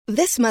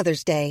This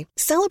Mother's Day,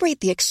 celebrate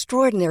the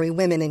extraordinary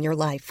women in your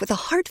life with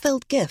a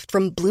heartfelt gift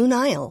from Blue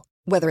Nile.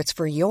 Whether it's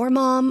for your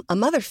mom, a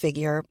mother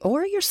figure,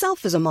 or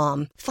yourself as a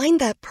mom, find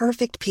that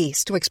perfect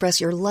piece to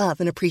express your love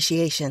and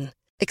appreciation.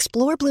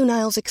 Explore Blue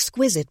Nile's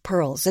exquisite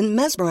pearls and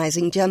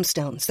mesmerizing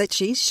gemstones that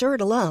she's sure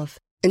to love.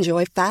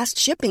 Enjoy fast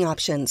shipping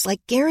options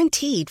like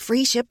guaranteed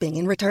free shipping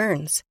and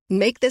returns.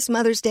 Make this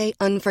Mother's Day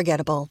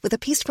unforgettable with a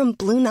piece from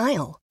Blue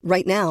Nile.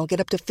 Right now, get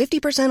up to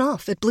 50%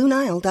 off at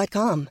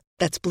BlueNile.com.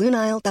 That's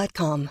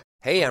BlueNile.com.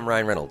 Hey, I'm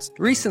Ryan Reynolds.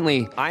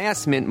 Recently, I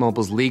asked Mint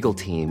Mobile's legal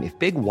team if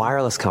big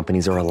wireless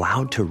companies are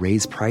allowed to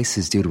raise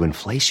prices due to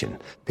inflation.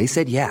 They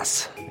said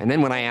yes. And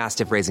then when I asked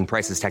if raising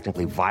prices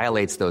technically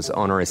violates those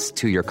onerous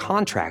two-year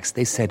contracts,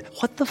 they said,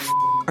 "What the f***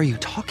 are you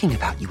talking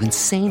about, you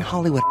insane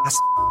Hollywood ass?"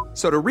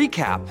 So to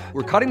recap,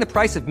 we're cutting the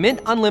price of Mint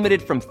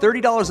Unlimited from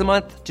 $30 a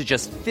month to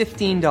just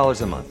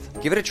 $15 a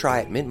month. Give it a try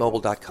at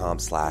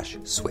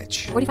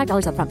mintmobile.com/switch.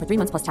 $45 up front for 3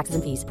 months plus taxes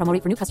and fees. Promo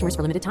rate for new customers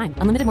for limited time.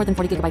 Unlimited more than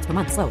 40 gigabytes per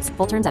month. Slows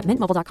full terms at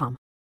mintmobile.com.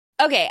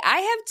 Okay, I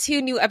have 2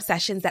 new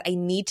obsessions that I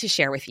need to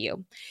share with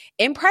you.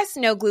 Impress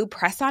No Glue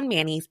Press-On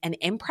Manis and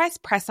Impress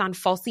Press-On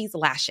Falsies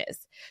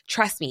Lashes.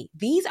 Trust me,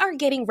 these are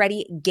getting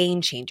ready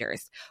game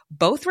changers.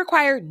 Both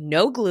require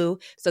no glue,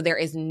 so there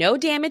is no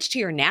damage to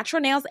your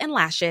natural nails and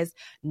lashes,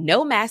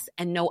 no mess,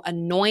 and no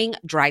annoying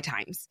dry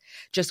times.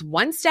 Just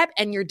one step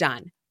and you're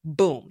done.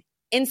 Boom.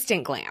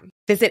 Instant glam.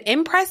 Visit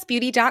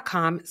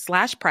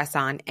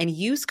impressbeauty.com/presson and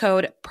use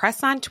code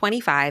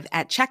PRESSON25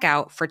 at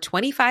checkout for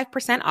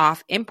 25%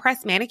 off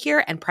Impress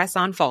Manicure and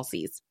Press-On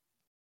Falsies.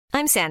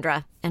 I'm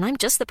Sandra, and I'm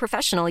just the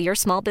professional your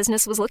small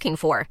business was looking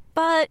for.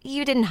 But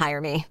you didn't hire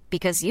me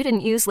because you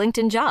didn't use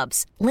LinkedIn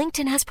Jobs.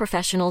 LinkedIn has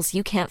professionals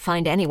you can't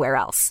find anywhere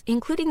else,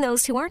 including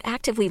those who aren't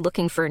actively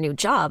looking for a new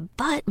job,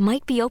 but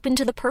might be open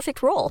to the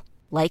perfect role,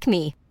 like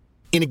me.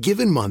 In a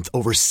given month,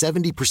 over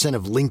 70%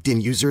 of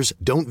LinkedIn users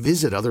don't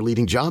visit other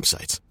leading job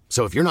sites.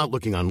 So if you're not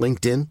looking on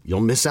LinkedIn,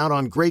 you'll miss out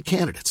on great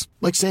candidates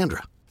like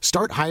Sandra.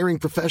 Start hiring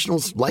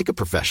professionals like a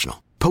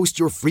professional. Post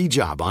your free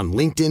job on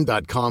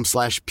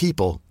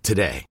linkedin.com/people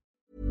today.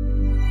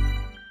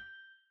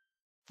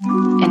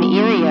 An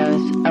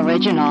Erios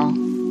original.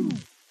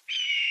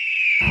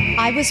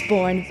 I was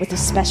born with a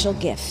special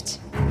gift.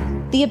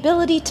 The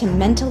ability to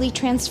mentally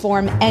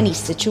transform any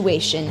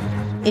situation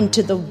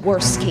into the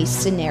worst-case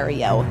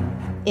scenario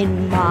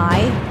in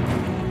my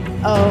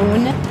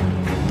own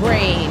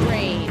brain.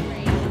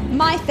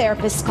 My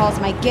therapist calls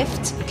my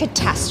gift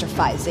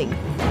catastrophizing.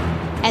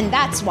 And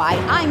that's why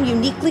I'm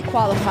uniquely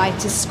qualified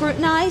to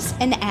scrutinize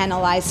and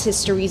analyze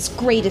history's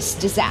greatest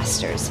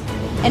disasters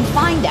and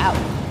find out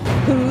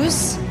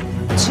who's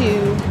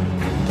to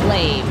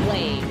blame.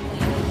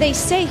 They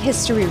say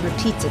history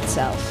repeats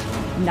itself.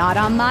 Not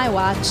on my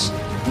watch.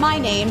 My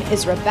name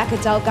is Rebecca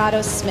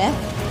Delgado Smith,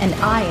 and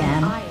I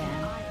am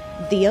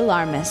the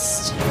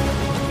Alarmist.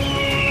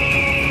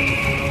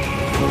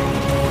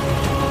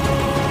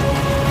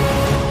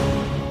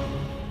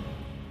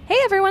 Hey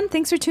everyone,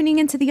 thanks for tuning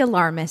into The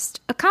Alarmist,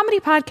 a comedy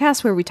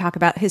podcast where we talk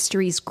about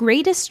history's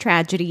greatest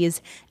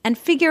tragedies and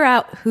figure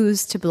out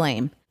who's to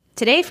blame.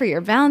 Today, for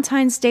your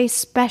Valentine's Day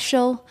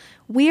special,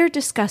 we're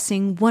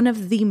discussing one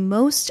of the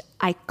most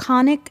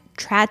iconic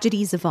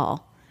tragedies of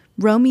all,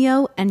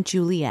 Romeo and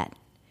Juliet.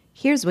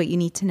 Here's what you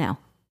need to know.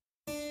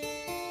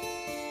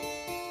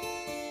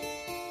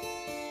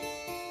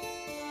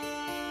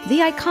 The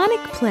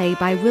iconic play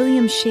by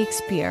William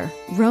Shakespeare,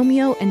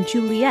 Romeo and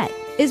Juliet,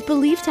 is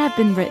believed to have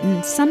been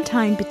written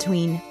sometime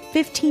between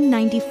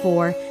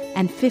 1594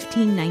 and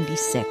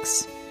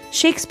 1596.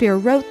 Shakespeare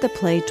wrote the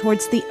play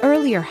towards the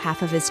earlier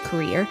half of his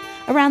career,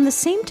 around the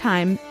same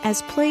time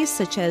as plays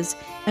such as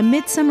A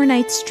Midsummer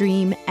Night's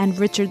Dream and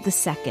Richard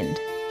II.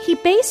 He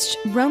based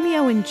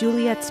Romeo and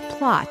Juliet's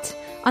plot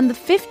on the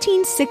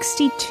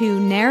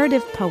 1562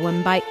 narrative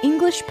poem by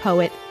English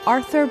poet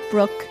Arthur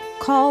Brooke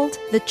called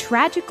The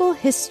Tragical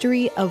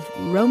History of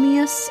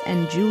Romeus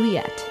and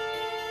Juliet.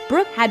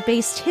 Brooke had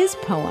based his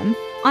poem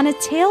on a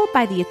tale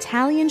by the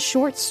Italian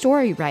short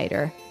story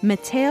writer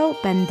Matteo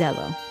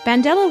Bandello.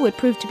 Bandello would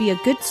prove to be a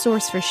good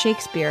source for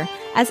Shakespeare,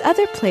 as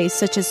other plays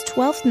such as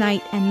Twelfth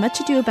Night and Much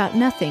Ado About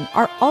Nothing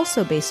are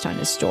also based on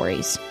his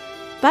stories.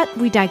 But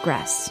we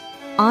digress.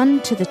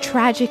 On to the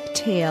tragic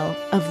tale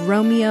of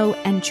Romeo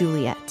and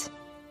Juliet.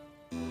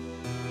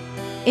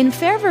 In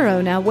fair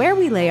Verona, where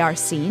we lay our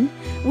scene,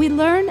 we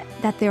learn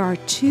that there are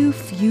 2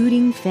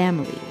 feuding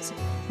families,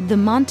 the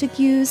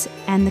Montagues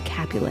and the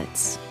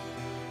Capulets.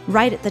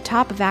 Right at the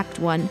top of Act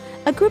 1,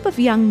 a group of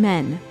young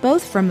men,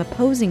 both from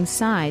opposing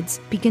sides,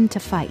 begin to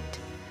fight.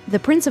 The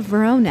Prince of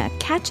Verona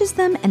catches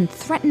them and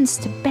threatens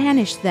to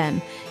banish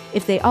them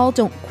if they all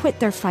don't quit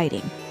their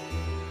fighting.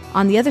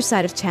 On the other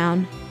side of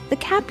town, the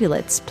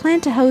Capulets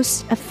plan to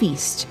host a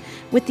feast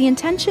with the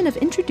intention of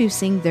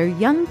introducing their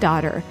young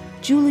daughter,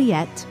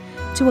 Juliet,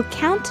 to a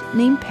count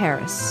named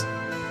Paris.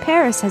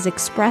 Paris has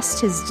expressed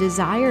his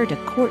desire to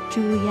court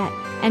Juliet,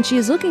 and she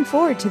is looking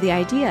forward to the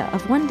idea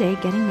of one day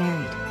getting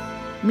married.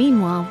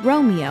 Meanwhile,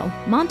 Romeo,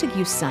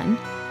 Montague's son,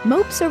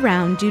 mopes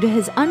around due to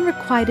his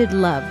unrequited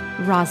love,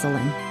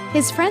 Rosalind.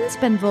 His friends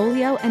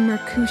Benvolio and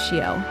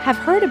Mercutio have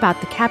heard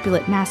about the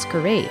Capulet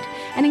masquerade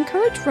and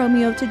encourage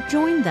Romeo to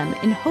join them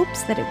in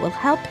hopes that it will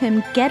help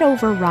him get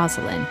over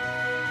Rosalind.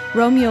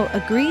 Romeo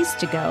agrees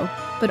to go,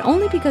 but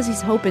only because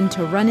he's hoping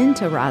to run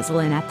into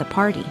Rosalind at the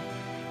party.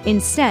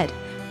 Instead,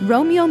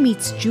 Romeo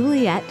meets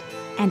Juliet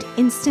and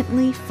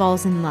instantly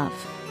falls in love.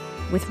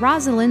 With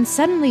Rosalind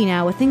suddenly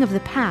now a thing of the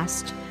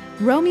past,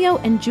 Romeo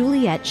and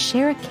Juliet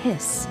share a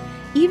kiss,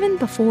 even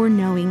before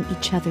knowing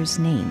each other's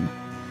name.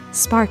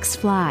 Sparks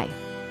fly.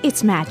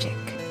 It's magic.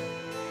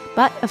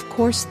 But, of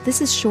course,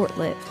 this is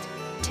short-lived.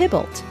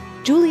 Tybalt,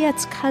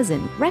 Juliet's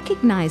cousin,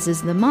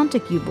 recognizes the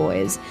Montague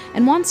boys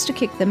and wants to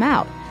kick them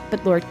out,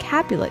 but Lord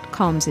Capulet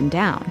calms him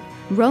down.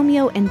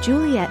 Romeo and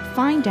Juliet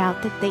find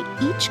out that they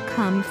each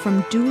come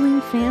from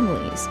dueling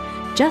families,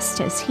 just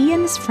as he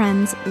and his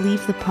friends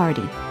leave the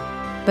party.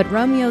 But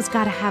Romeo's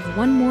got to have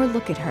one more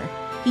look at her.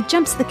 He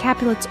jumps the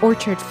Capulet's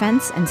orchard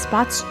fence and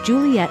spots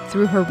Juliet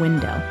through her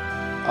window.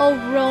 O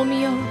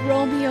Romeo,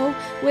 Romeo,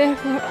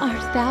 wherefore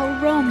art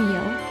thou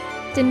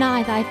Romeo?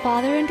 Deny thy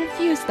father and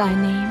refuse thy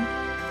name.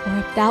 Or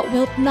if thou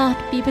wilt not,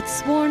 be but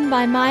sworn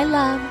by my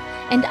love,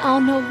 and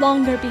I'll no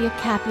longer be a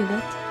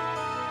Capulet.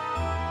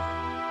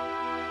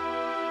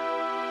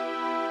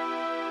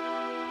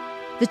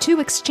 The two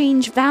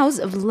exchange vows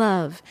of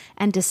love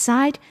and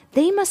decide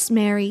they must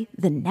marry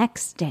the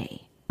next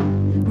day.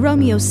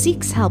 Romeo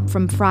seeks help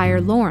from Friar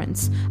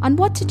Lawrence on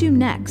what to do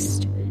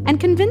next and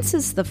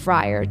convinces the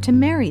friar to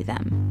marry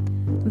them.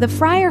 The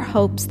friar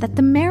hopes that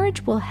the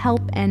marriage will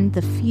help end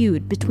the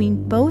feud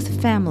between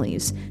both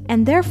families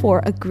and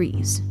therefore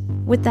agrees.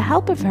 With the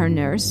help of her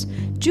nurse,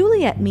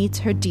 Juliet meets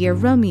her dear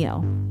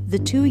Romeo. The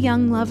two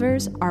young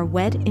lovers are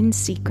wed in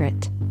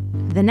secret.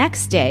 The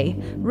next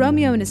day,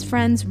 Romeo and his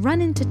friends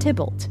run into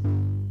Tybalt.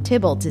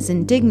 Tybalt is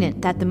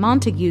indignant that the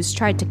Montagues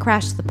tried to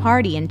crash the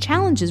party and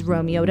challenges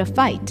Romeo to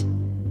fight.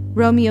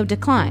 Romeo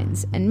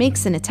declines and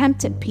makes an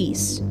attempt at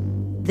peace.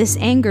 This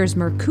angers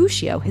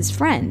Mercutio, his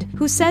friend,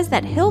 who says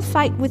that he'll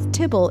fight with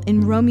Tybalt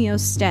in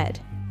Romeo's stead.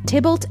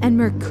 Tybalt and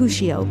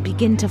Mercutio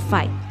begin to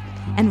fight,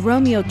 and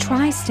Romeo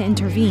tries to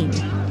intervene,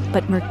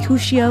 but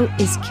Mercutio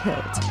is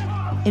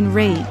killed.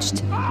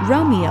 Enraged,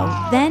 Romeo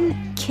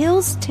then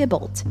kills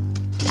Tybalt.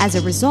 As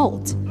a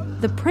result,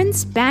 the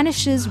prince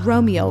banishes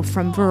Romeo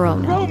from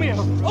Verona. Romeo,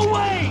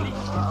 away!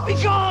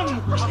 Begone!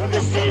 The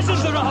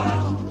citizens are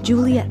up!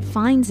 Juliet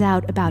finds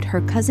out about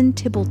her cousin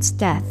Tybalt's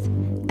death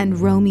and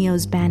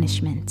Romeo's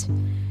banishment.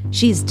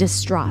 She's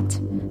distraught,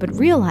 but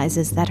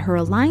realizes that her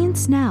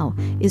alliance now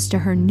is to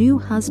her new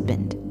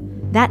husband.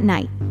 That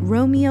night,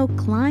 Romeo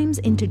climbs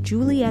into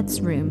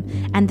Juliet's room,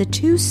 and the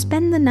two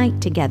spend the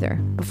night together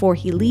before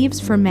he leaves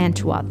for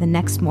Mantua the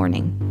next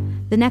morning.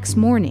 The next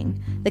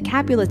morning, the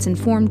Capulets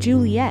inform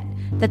Juliet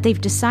that they've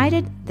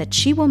decided that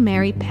she will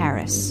marry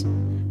Paris.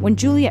 When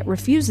Juliet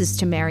refuses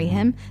to marry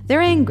him,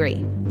 they're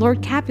angry.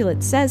 Lord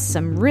Capulet says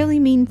some really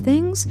mean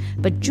things,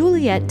 but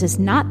Juliet does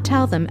not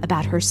tell them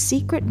about her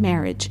secret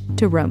marriage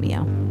to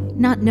Romeo.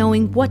 Not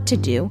knowing what to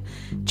do,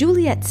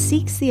 Juliet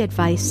seeks the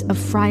advice of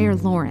Friar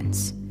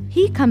Lawrence.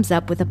 He comes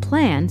up with a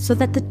plan so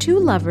that the two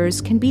lovers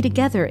can be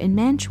together in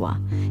Mantua.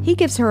 He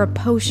gives her a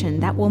potion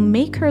that will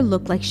make her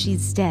look like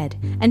she's dead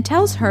and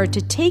tells her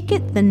to take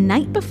it the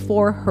night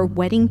before her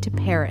wedding to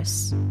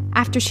Paris.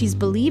 After she's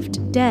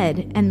believed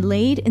dead and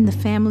laid in the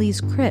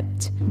family's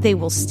crypt, they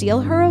will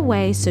steal her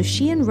away so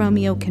she and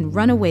Romeo can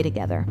run away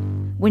together.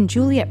 When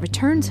Juliet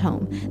returns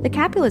home, the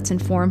Capulets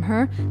inform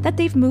her that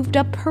they've moved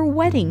up her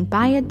wedding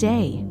by a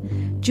day.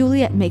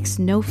 Juliet makes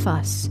no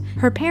fuss.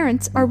 Her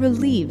parents are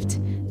relieved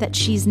that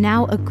she's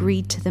now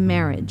agreed to the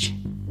marriage.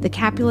 The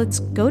Capulets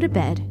go to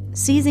bed,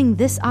 seizing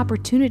this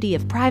opportunity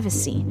of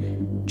privacy.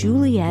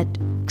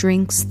 Juliet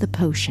drinks the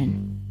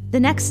potion. The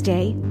next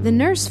day, the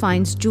nurse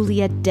finds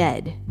Juliet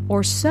dead,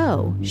 or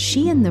so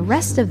she and the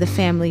rest of the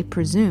family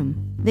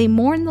presume. They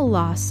mourn the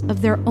loss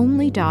of their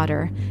only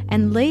daughter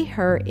and lay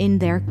her in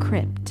their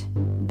crypt.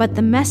 But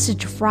the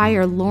message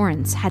Friar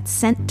Lawrence had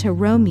sent to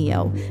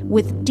Romeo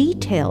with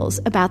details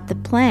about the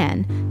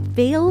plan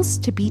fails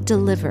to be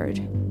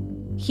delivered.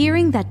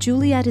 Hearing that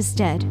Juliet is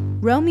dead,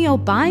 Romeo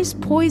buys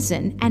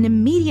poison and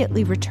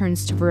immediately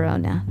returns to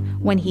Verona.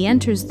 When he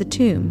enters the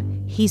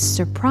tomb, he's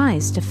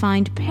surprised to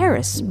find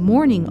Paris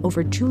mourning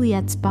over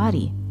Juliet's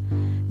body.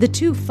 The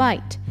two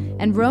fight,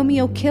 and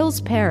Romeo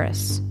kills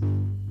Paris.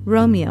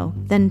 Romeo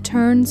then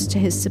turns to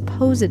his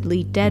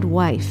supposedly dead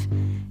wife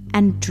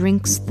and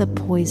drinks the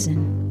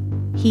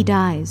poison. He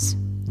dies,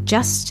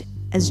 just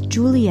as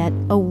Juliet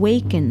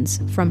awakens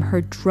from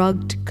her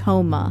drugged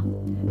coma.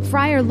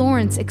 Friar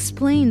Lawrence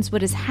explains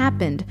what has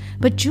happened,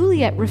 but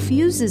Juliet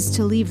refuses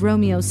to leave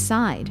Romeo's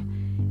side.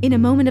 In a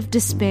moment of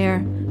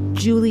despair,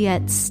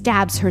 Juliet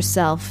stabs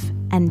herself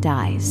and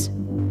dies.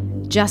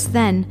 Just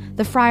then,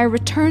 the friar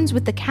returns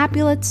with the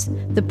Capulets,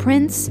 the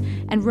prince,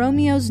 and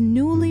Romeo's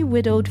newly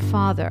widowed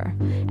father,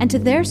 and to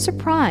their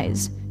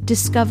surprise,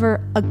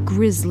 discover a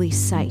grisly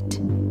sight.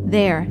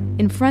 There,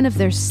 in front of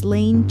their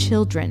slain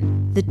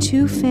children, the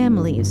two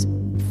families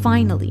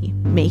finally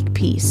make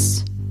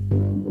peace.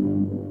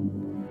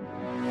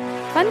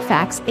 Fun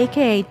Facts,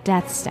 aka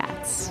Death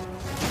Stats.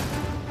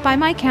 By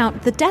my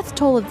count, the death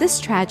toll of this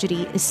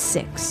tragedy is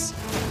 6.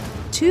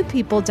 2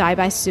 people die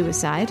by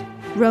suicide,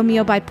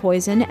 Romeo by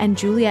poison and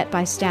Juliet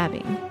by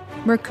stabbing.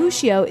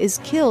 Mercutio is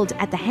killed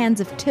at the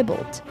hands of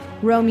Tybalt.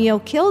 Romeo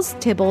kills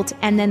Tybalt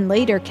and then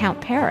later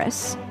Count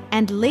Paris.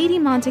 And Lady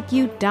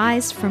Montague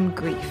dies from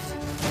grief.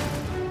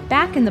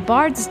 Back in the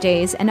Bard's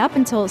days and up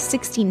until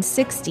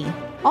 1660,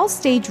 all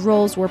stage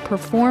roles were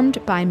performed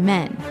by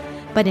men.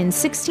 But in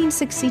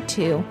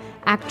 1662,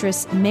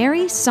 actress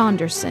Mary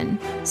Saunderson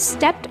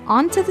stepped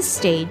onto the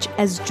stage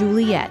as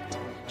Juliet.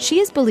 She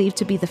is believed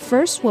to be the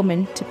first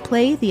woman to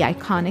play the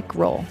iconic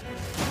role.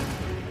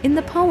 In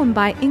the poem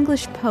by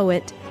English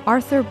poet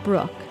Arthur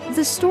Brooke,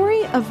 the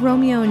story of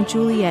Romeo and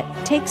Juliet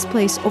takes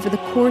place over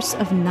the course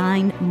of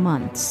 9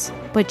 months,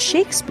 but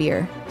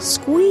Shakespeare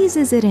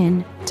squeezes it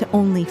in to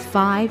only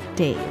 5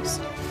 days.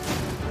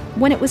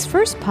 When it was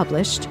first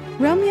published,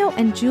 Romeo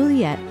and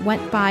Juliet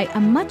went by a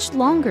much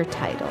longer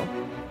title,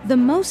 The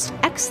Most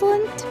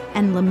Excellent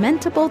and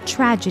Lamentable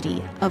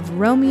Tragedy of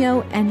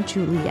Romeo and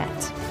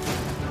Juliet.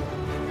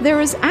 There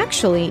is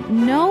actually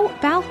no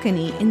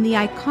balcony in the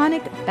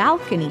iconic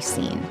balcony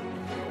scene.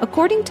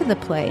 According to the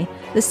play,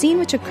 the scene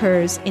which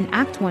occurs in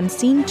Act 1,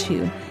 Scene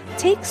 2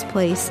 takes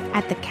place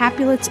at the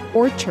Capulets'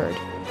 orchard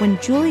when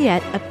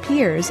Juliet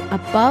appears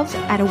above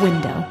at a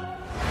window.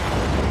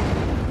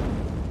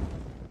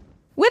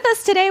 With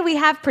us today, we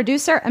have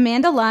producer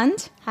Amanda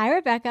Lund. Hi,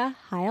 Rebecca.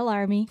 Hi,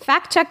 Alarmy.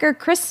 Fact checker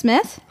Chris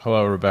Smith.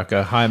 Hello,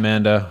 Rebecca. Hi,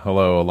 Amanda.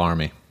 Hello,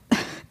 Alarmy.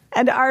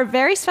 And our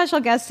very special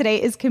guest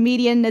today is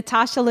comedian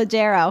Natasha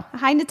Leggero.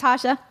 Hi,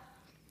 Natasha.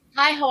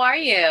 Hi, how are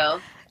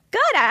you?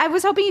 Good. I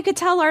was hoping you could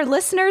tell our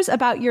listeners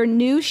about your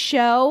new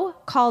show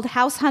called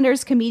House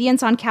Hunters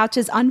Comedians on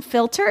Couches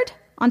Unfiltered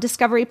on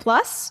Discovery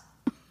Plus.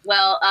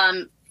 Well,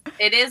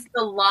 it is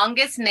the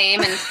longest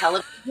name in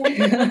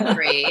television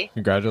history.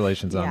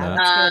 Congratulations on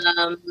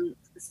that.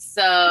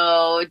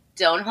 So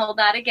don't hold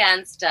that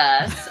against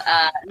us.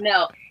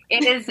 No,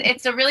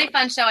 it's a really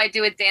fun show I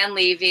do with Dan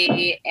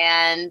Levy,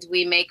 and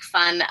we make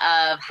fun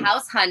of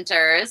house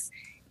hunters.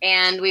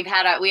 And we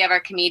have our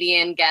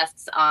comedian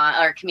guests on,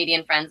 our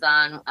comedian friends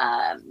on.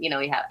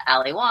 We have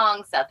Ali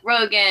Wong, Seth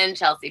Rogen,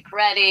 Chelsea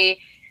Peretti,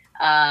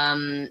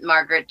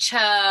 Margaret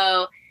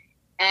Cho,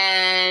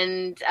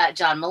 and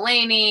John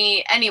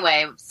Mulaney.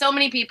 Anyway, so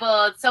many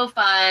people. It's so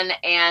fun.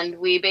 And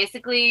we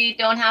basically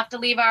don't have to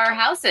leave our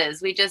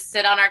houses. We just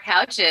sit on our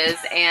couches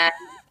and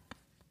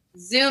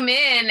zoom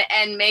in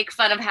and make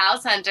fun of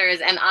house hunters.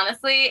 And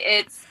honestly,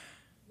 it's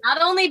not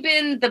only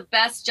been the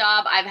best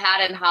job I've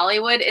had in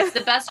Hollywood, it's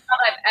the best job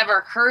I've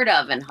ever heard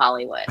of in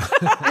Hollywood.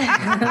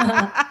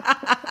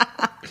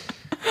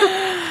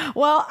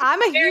 Well,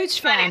 I'm a huge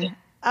fan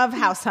of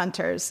House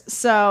Hunters,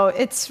 so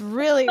it's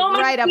really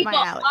right up my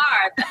alley.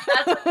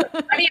 That's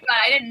what's funny about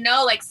it. I didn't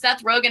know,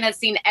 Seth Rogen has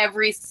seen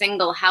every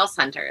single House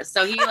Hunters.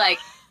 So he, I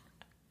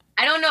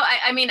don't know.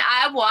 I mean,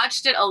 I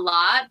watched it a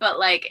lot, but,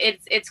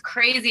 it's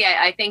crazy.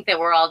 I think that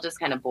we're all just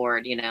kind of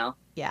bored,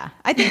 Yeah.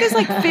 I think there's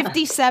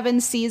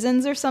 57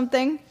 seasons or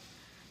something.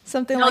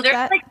 Something like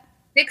that. No,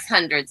 there's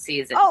 600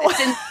 seasons. Oh. It's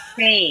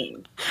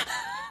insane.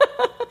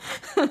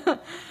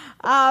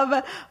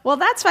 Well,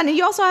 that's fun. And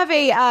you also have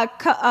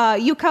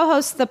you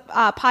co-host the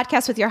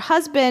podcast with your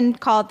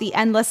husband called the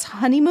Endless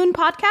Honeymoon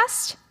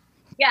Podcast.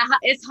 Yeah,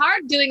 it's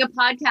hard doing a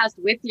podcast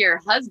with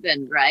your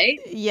husband, right?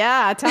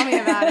 Yeah, tell me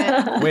about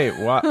it. Wait,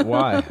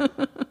 why?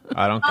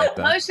 I don't get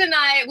that. Moshe and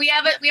I, we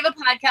have a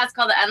podcast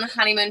called the Endless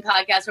Honeymoon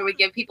Podcast where we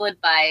give people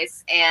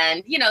advice,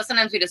 and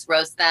sometimes we just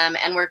roast them,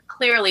 and we're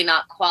clearly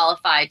not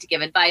qualified to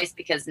give advice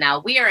because now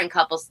we are in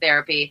couples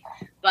therapy.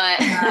 But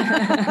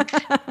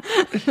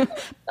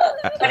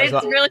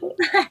it's really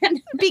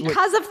fun.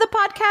 Because of the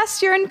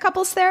podcast, you're in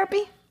couples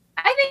therapy?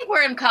 I think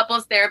we're in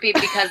couples therapy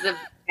because of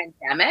the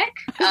pandemic.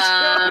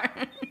 Sure.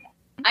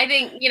 I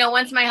think,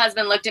 once my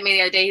husband looked at me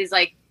the other day, he's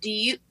like,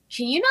 can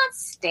you not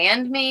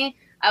stand me?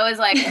 I was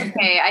like,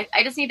 okay,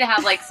 I just need to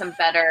have some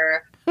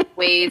better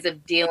ways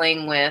of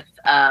dealing with,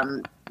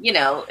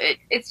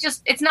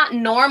 it's not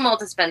normal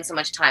to spend so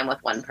much time with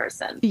one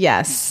person.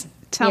 Yes.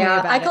 Tell me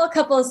about it.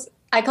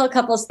 I call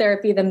couples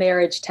therapy the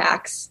marriage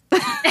tax.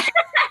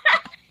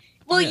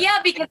 Well, yeah,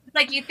 because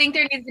it's you think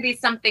there needs to be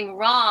something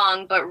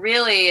wrong, but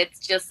really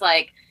it's just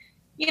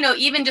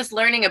even just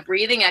learning a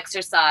breathing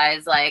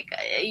exercise,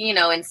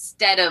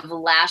 instead of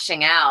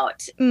lashing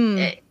out,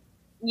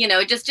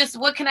 just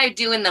what can I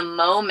do in the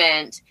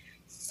moment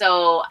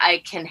so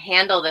I can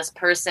handle this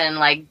person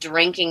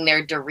drinking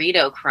their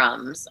Dorito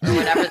crumbs or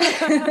whatever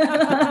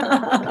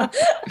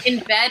in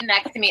bed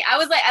next to me. I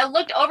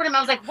looked over at him.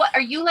 I was like, what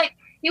are you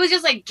he was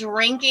just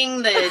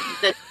drinking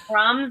the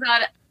crumbs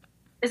out.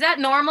 Is that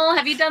normal?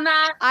 Have you done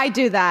that? I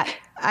do that.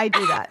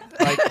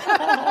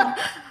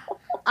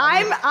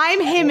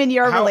 I'm him in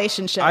your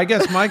relationship. I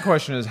guess my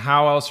question is,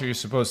 how else are you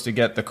supposed to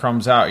get the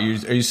crumbs out? Are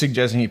you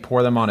suggesting he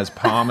pour them on his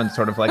palm and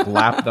sort of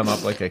lap them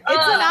up like a... It's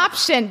an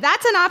option.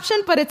 That's an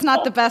option, but it's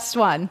not the best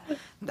one.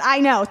 I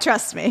know.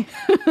 Trust me.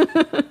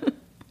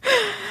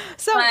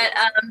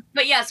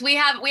 But yes, we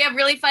have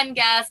really fun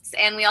guests,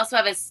 and we also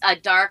have a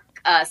dark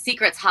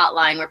secrets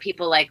hotline where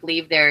people like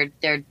leave their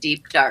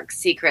deep dark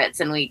secrets,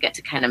 and we get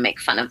to kind of make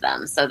fun of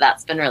them. So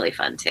that's been really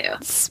fun too.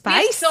 Spicy.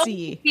 We have so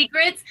many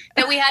secrets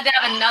that we had to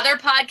have another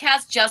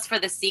podcast just for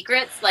the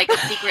secrets, like a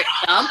secret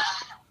dump.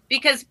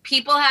 Because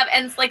people have,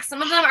 and like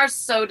some of them are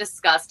so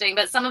disgusting,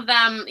 but some of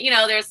them,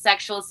 there's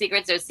sexual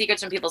secrets, there's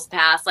secrets from people's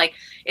past. Like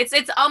it's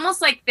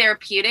almost like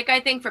therapeutic, I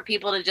think, for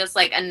people to just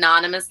like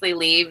anonymously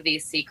leave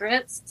these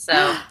secrets.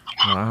 So,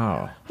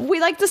 wow. We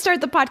like to start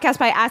the podcast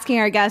by asking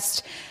our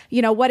guests,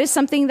 what is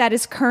something that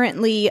is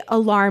currently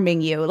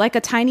alarming you? Like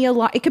a tiny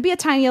alarm. It could be a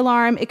tiny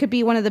alarm. It could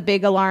be one of the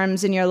big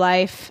alarms in your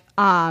life.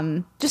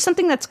 Just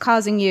something that's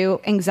causing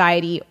you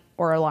anxiety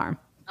or alarm.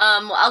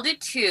 Well, I'll do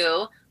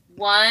two.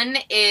 One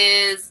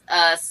is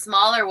a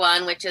smaller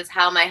one, which is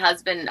how my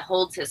husband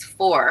holds his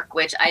fork,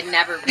 which I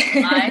never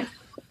realized.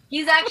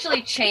 He's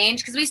actually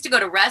changed because we used to go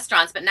to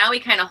restaurants, but now he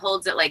kind of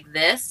holds it like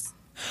this.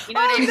 You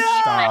know what I mean?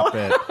 Stop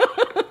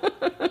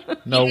it.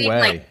 No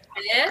way.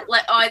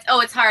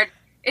 It's hard.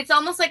 It's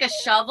almost like a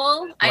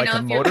shovel. Like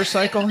a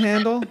motorcycle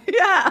handle?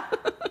 Yeah.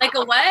 Like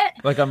a what?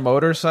 Like a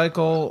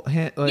motorcycle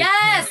handle?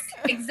 Yes,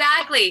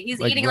 exactly.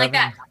 He's eating like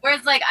that.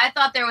 Whereas like I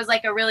thought there was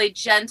like a really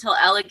gentle,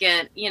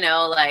 elegant,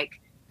 like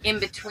in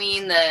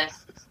between the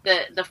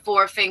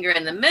forefinger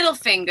and the middle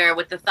finger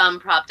with the thumb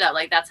propped up.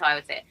 Like that's how I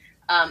would say it.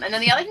 And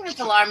then the other thing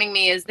that's alarming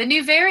me is the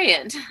new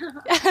variant.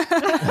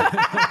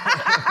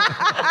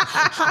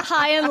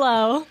 High and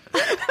low.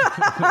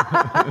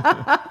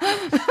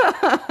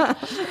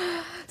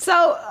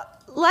 So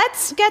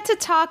let's get to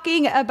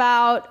talking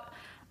about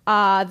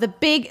the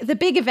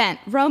big event,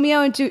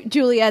 Romeo and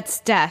Juliet's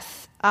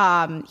death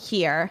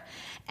here.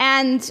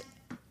 And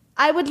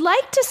I would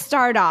like to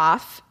start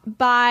off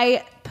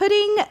by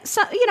putting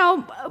some,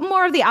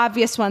 more of the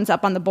obvious ones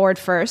up on the board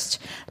first,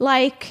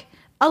 like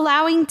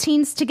allowing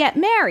teens to get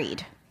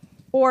married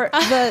or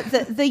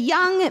the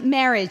young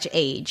marriage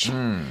age.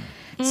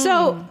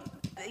 So,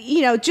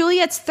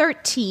 Juliet's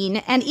 13,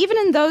 and even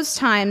in those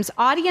times,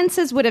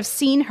 audiences would have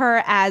seen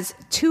her as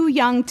too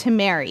young to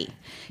marry.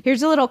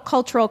 Here's a little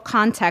cultural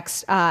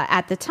context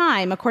at the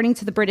time. According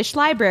to the British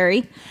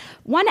Library,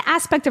 one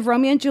aspect of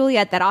Romeo and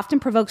Juliet that often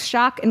provokes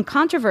shock and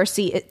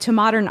controversy to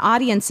modern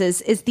audiences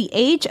is the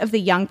age of the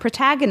young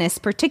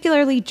protagonist,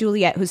 particularly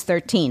Juliet, who's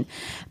 13.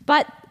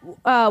 But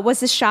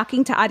was this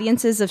shocking to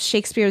audiences of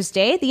Shakespeare's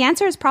day? The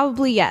answer is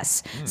probably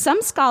yes.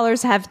 Some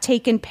scholars have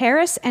taken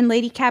Paris and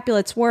Lady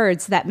Capulet's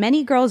words that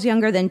many girls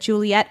younger than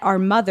Juliet are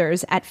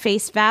mothers at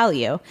face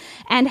value,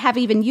 and have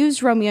even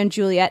used Romeo and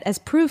Juliet as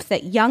proof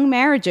that young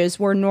marriages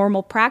were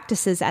normal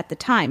practices at the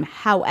time.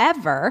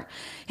 However,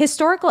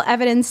 historical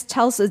evidence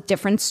tells a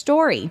different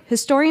story.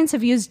 Historians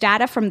have used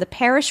data from the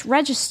parish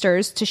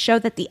registers to show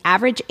that the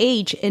average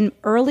age in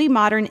early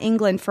modern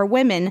England for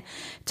women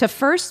to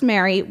first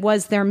marry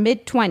was their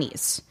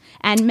mid-20s,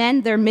 and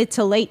men their mid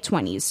to late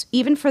 20s.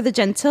 Even for the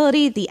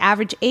gentility, the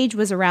average age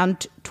was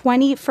around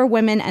 20 for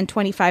women and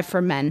 25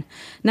 for men.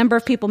 Number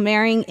of people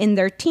marrying in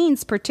their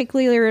teens,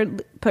 particularly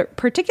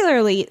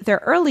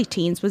their early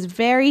teens, was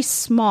very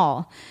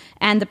small,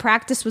 and the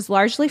practice was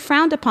largely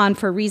frowned upon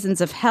for reasons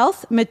of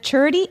health,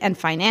 maturity, and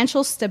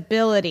financial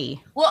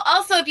stability. Well,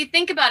 also, if you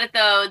think about it,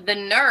 though, the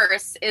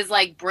nurse is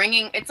like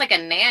it's like a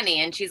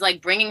nanny, and she's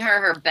like bringing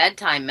her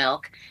bedtime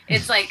milk.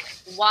 It's like,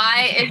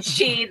 why is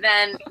she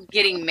then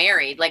getting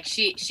married? Like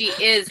she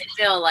is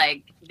still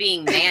like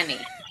being nanny.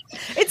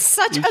 It's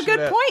such a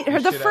good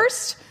point. The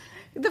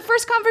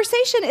first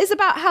conversation is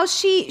about how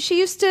she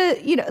used to,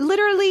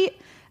 literally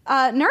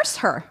nurse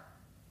her.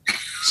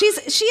 She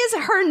is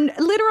her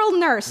literal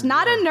nurse,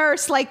 not a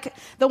nurse like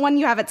the one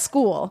you have at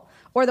school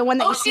or the one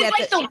that you see at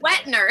the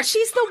wet nurse.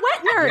 She's the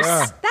wet nurse.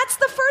 Yeah. That's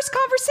the first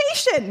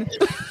conversation.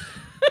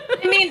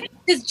 I mean,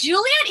 does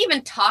Juliet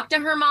even talk to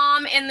her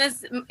mom in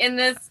this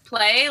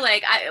play?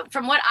 Like,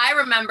 from what I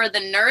remember, the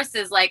nurse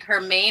is like her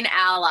main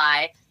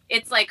ally.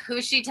 It's like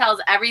who she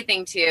tells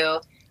everything to,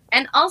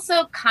 and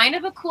also kind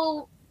of a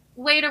cool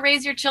way to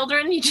raise your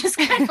children. You just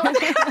kind of like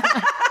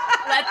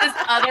let this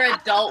other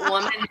adult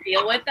woman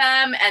deal with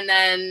them, and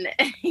then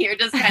you're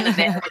just kind of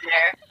there.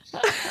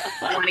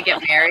 I want to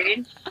get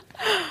married.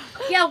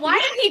 Yeah, why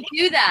did he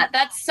do that?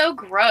 That's so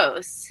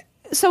gross.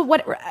 So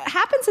what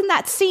happens in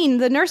that scene,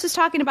 the nurse is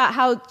talking about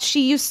how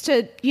she used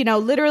to,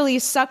 literally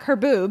suck her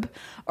boob,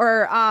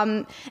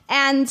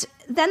 and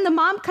then the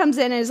mom comes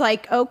in and is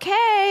like,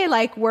 okay,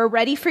 like, we're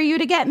ready for you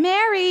to get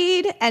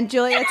married. And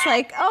Juliet's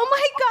like, oh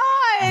my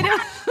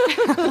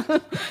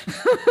God.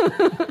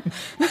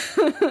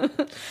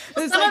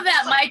 Some of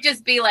that might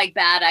just be like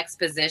bad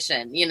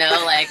exposition,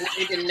 like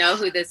we didn't know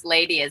who this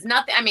lady is.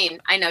 Nothing. I mean,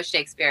 I know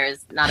Shakespeare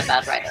is not a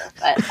bad writer,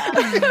 but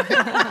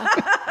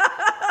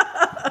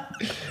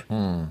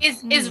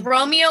is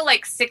Romeo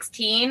like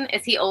 16?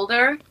 Is he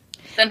older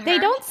than her? They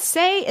don't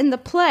say in the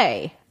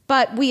play,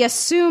 but we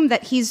assume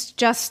that he's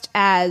just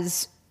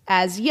as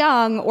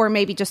young or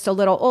maybe just a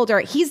little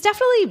older. He's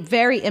definitely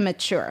very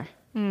immature.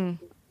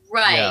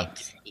 Right. Yeah.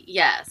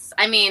 Yes.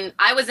 I mean,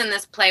 I was in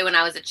this play when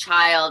I was a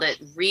child at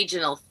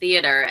regional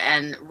theater,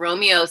 and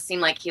Romeo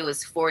seemed like he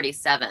was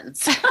 47.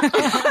 So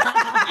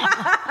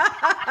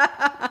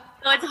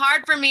it's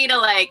hard for me to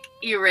like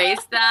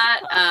erase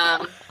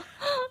that.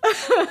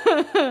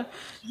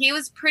 He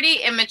was pretty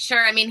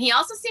immature. I mean, he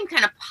also seemed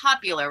kind of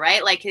popular,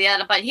 right? Like he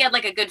had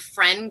like a good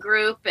friend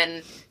group,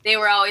 and they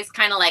were always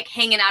kind of like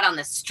hanging out on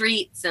the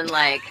streets and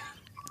like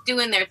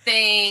doing their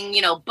thing,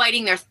 you know,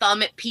 biting their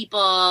thumb at people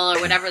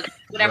or whatever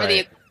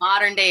the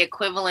modern day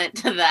equivalent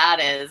to that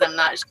is. I'm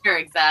not sure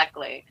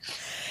exactly.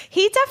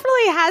 He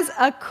definitely has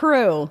a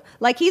crew.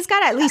 Like, he's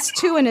got at least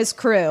two in his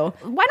crew.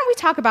 Why don't we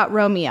talk about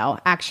Romeo,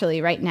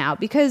 actually, right now?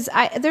 Because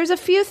there's a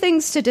few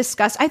things to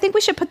discuss. I think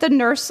we should put the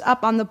nurse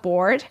up on the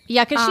board.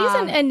 Yeah, because she's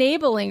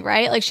enabling,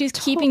 right? Like, she's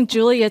keeping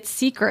Juliet's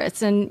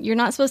secrets, and you're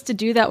not supposed to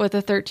do that with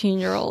a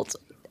 13-year-old.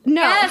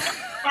 No. Yes,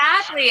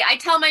 exactly. I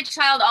tell my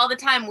child all the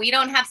time, we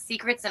don't have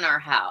secrets in our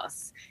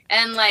house.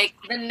 And, like,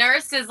 the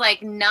nurse is,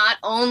 like, not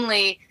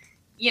only...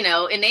 you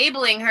know,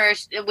 enabling her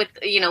with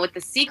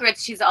the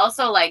secrets, she's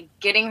also like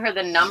getting her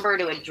the number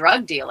to a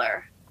drug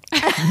dealer.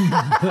 Or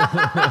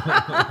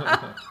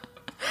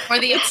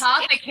the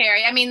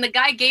apothecary. I mean, the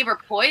guy gave her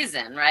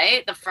poison,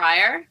 right? The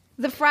friar.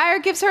 The friar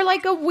gives her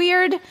like the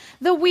weird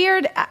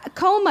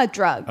coma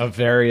drug. A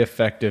very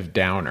effective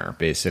downer,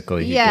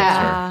 basically. He gives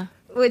her.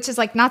 Which is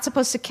like not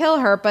supposed to kill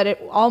her, but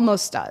it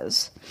almost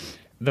does.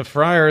 The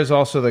friar is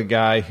also the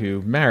guy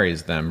who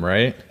marries them,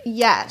 right?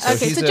 Yes. So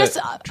he's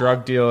a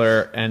drug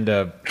dealer and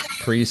a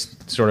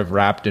priest sort of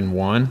wrapped in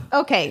one.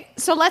 Okay,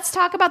 so let's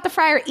talk about the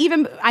friar.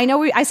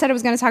 I said I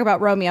was going to talk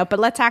about Romeo, but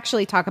let's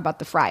actually talk about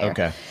the friar.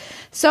 Okay.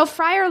 So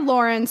Friar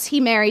Lawrence, he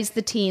marries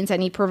the teens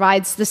and he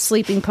provides the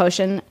sleeping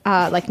potion,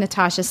 like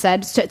Natasha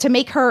said, to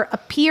make her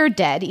appear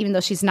dead, even though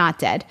she's not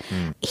dead.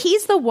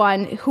 He's the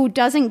one who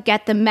doesn't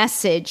get the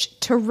message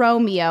to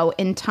Romeo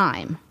in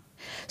time.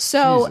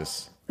 So...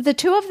 Jesus. The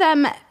two of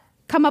them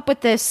come up with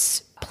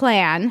this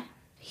plan.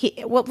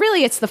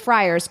 Really, it's the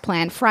friar's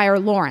plan, Friar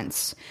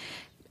Lawrence.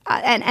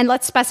 And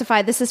let's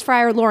specify, this is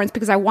Friar Lawrence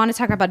because I want to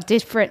talk about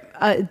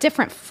a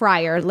different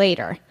friar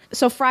later.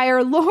 So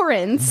Friar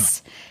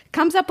Lawrence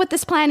comes up with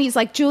this plan. He's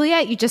like,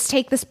 Juliet, you just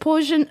take this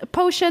potion.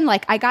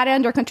 Like, I got it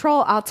under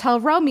control. I'll tell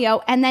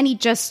Romeo. And then he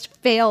just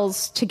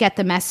fails to get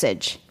the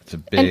message. It's a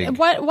big... And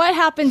what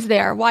happens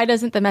there? Why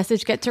doesn't the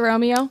message get to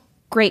Romeo?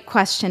 Great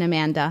question,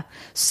 Amanda.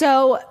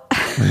 So...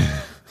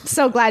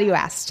 So glad you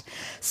asked.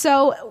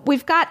 So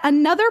we've got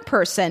another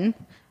person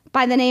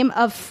by the name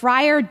of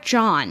Friar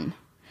John.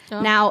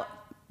 Oh. Now,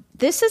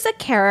 this is a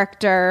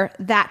character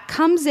that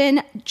comes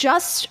in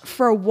just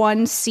for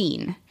one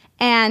scene.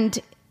 And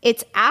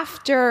it's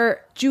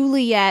after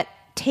Juliet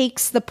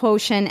takes the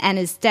potion and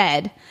is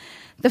dead.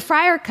 The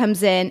friar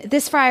comes in,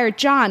 this Friar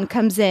John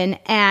comes in,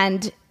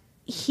 and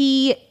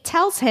he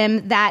tells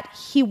him that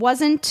he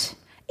wasn't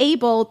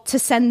able to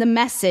send the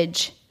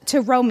message to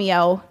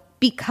Romeo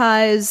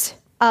because...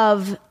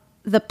 of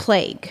the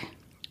plague.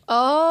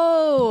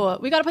 Oh,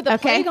 we got to put the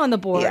plague on the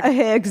board.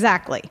 Yeah,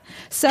 exactly.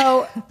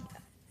 So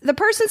the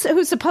person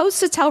who's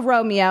supposed to tell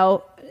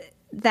Romeo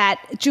that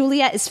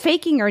Juliet is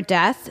faking her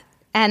death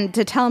and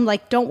to tell him,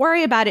 like, don't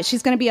worry about it,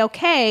 she's going to be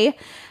okay,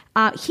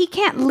 he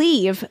can't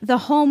leave the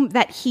home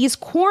that he's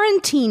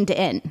quarantined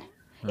in.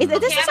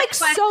 This is, like,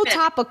 so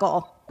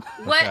topical.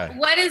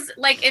 What is,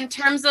 like, in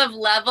terms of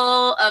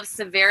level of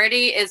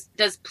severity,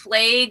 does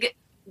plague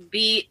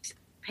beat...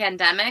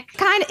 pandemic?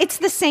 It's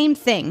the same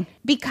thing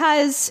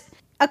because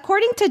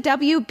according to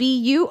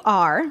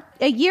WBUR,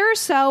 a year or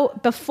so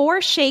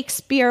before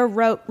Shakespeare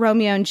wrote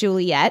Romeo and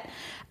Juliet,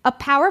 a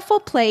powerful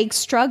plague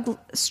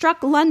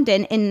struck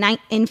London in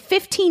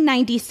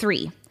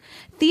 1593.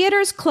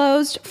 Theaters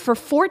closed for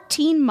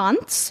 14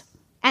 months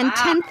and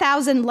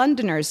 10,000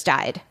 Londoners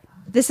died.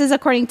 This is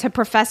according to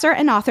professor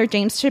and author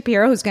James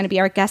Shapiro, who's going to be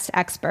our guest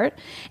expert.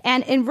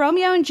 And in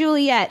Romeo and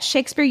Juliet,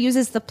 Shakespeare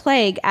uses the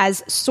plague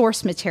as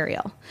source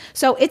material.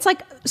 So it's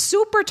like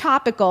super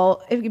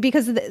topical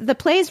because the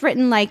play is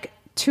written like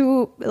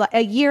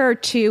a year or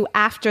two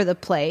after the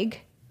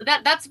plague.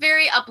 That's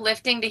very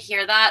uplifting to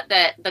hear that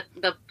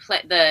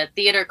the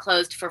theater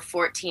closed for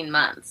 14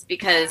 months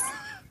because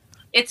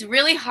it's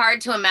really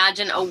hard to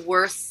imagine a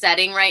worse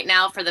setting right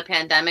now for the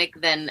pandemic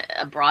than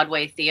a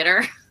Broadway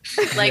theater.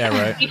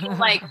 People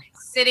like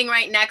sitting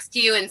right next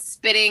to you and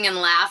spitting and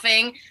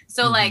laughing.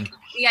 So like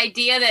the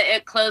idea that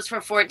it closed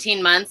for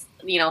 14 months,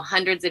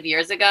 hundreds of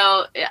years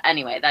ago.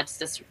 Anyway, that's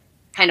just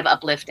kind of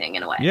uplifting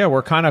in a way. Yeah,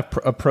 we're kind of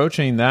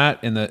approaching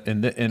that in our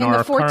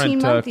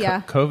current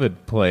COVID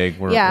plague.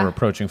 We're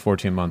approaching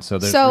 14 months, so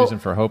there's reason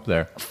for hope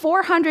there.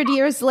 400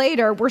 years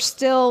later, we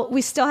still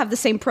have the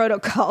same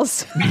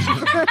protocols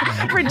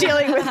for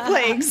dealing with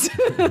plagues.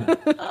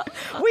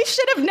 We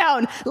should have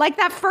known. Like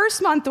that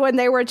first month when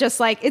they were just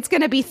like, it's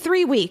going to be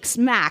 3 weeks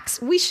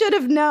max. We should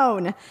have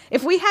known.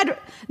 If we had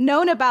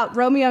known about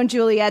Romeo and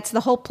Juliet's, the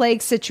whole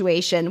plague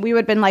situation, we would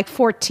have been like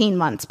 14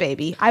 months,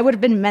 baby. I would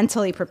have been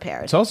mentally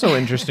prepared. It's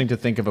also interesting to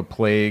think of a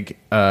plague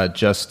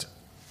just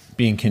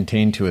being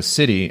contained to a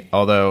city,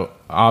 although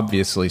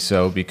obviously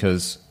so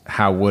because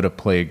how would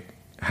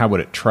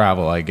it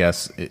travel? I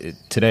guess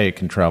today it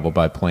can travel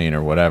by plane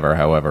or whatever,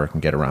 however it can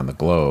get around the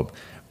globe.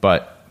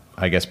 But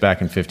I guess back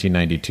in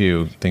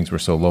 1592, things were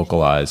so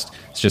localized.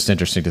 It's just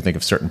interesting to think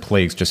of certain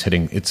plagues just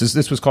hitting.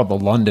 This was called the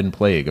London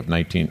Plague of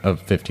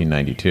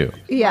 1592.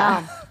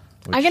 Yeah.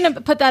 I'm going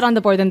to put that on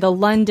the board then, the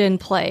London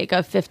Plague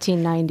of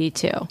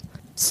 1592.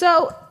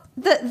 So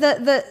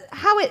the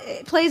how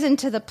it plays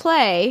into the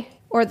play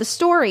or the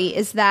story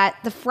is that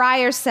the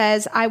friar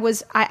says, I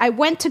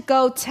went to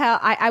go tell,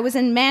 I was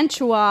in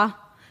Mantua.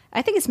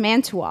 I think it's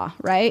Mantua,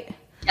 right?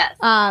 Yes.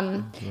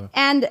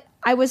 And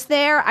I was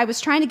there. I was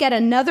trying to get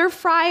another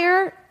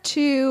friar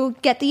to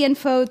get the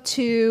info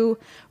to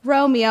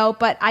Romeo,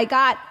 but I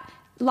got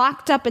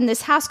locked up in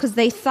this house because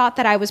they thought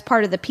that I was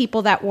part of the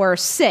people that were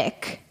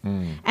sick.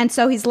 And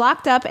so he's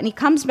locked up and he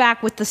comes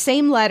back with the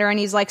same letter and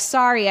he's like,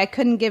 sorry, I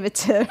couldn't give it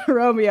to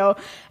Romeo.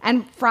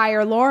 And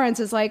Friar Lawrence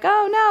is like,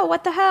 oh no,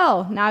 what the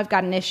hell? Now I've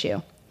got an issue.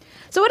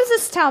 So what does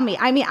this tell me?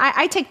 I mean,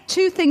 I take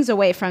two things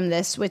away from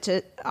this, which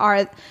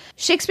are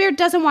Shakespeare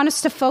doesn't want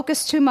us to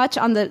focus too much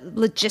on the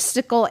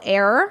logistical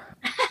error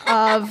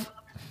of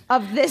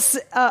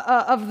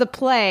the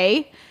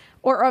play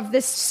or of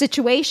this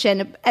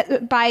situation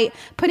by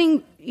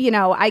putting,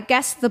 I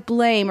guess the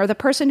blame or the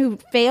person who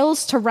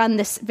fails to run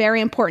this very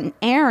important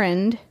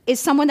errand is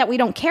someone that we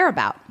don't care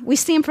about. We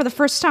see him for the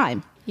first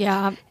time.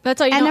 Yeah, that's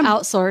why you don't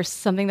outsource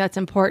something that's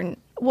important.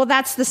 Well,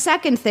 that's the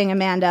second thing,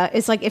 Amanda.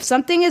 Is like if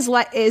something is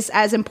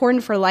as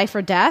important for life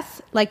or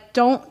death, like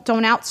don't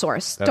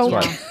outsource.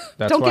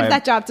 Don't give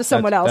that job to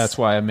someone else. That's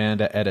why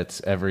Amanda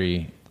edits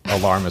every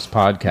alarmist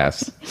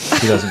podcast.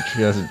 She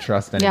doesn't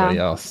trust anybody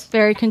else.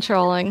 Very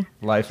controlling.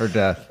 Life or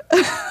death.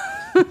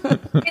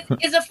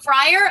 Is a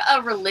friar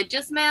a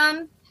religious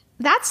man?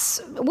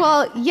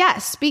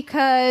 Yes,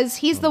 because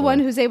he's the one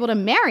who's able to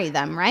marry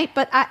them, right?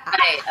 But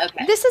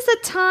this is a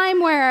time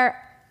where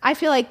I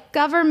feel like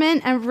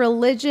government and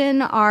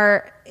religion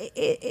are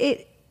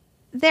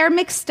they're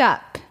mixed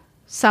up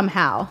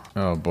somehow.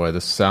 Oh boy,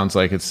 this sounds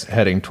like it's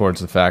heading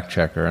towards the fact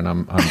checker, and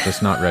I'm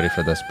just not ready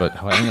for this. But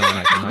hang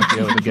on, I might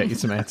be able to get you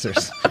some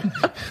answers.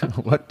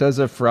 What does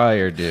a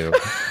friar do?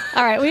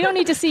 All right, we don't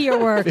need to see your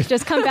work.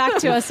 Just come back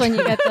to us when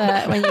you get the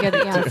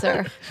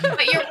answer.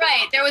 But you're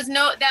right. There was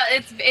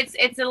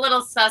it's a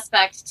little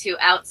suspect to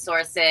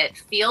outsource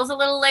it. Feels a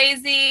little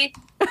lazy.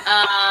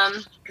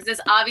 Because this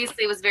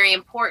obviously was very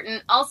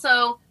important.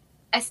 Also,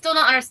 I still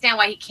don't understand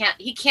why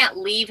he can't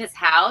leave his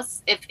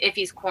house if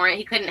he's quarantined.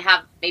 He couldn't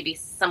have maybe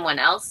someone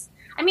else.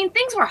 I mean,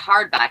 things were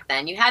hard back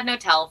then. You had no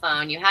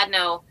telephone. You had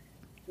no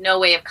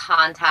way of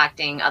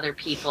contacting other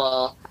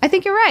people. I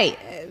think you're right.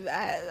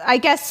 I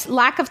guess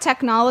lack of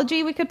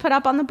technology we could put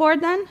up on the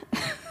board then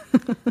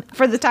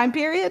for the time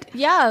period.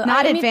 Yeah,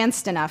 not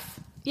advanced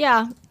enough.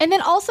 Yeah. And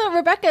then also,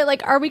 Rebecca,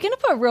 are we going to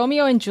put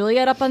Romeo and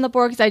Juliet up on the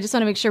board? Because I just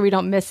want to make sure we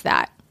don't miss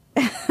that.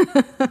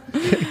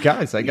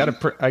 Guys, we got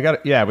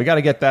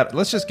to get that.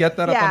 Let's just get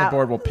that up on the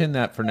board. We'll pin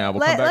that for now.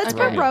 Let's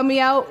put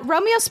Romeo.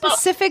 Romeo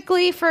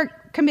specifically for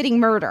committing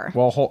murder.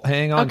 Well,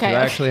 hang on. I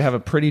actually have a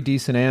pretty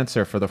decent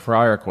answer for the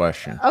friar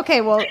question. Okay,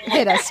 well,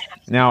 hit us.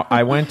 Now,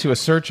 I went to a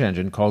search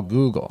engine called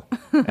Google.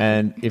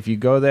 And if you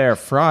go there,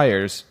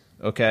 friars,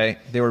 they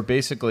were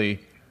basically...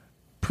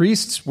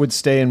 Priests would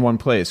stay in one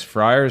place.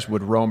 Friars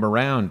would roam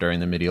around during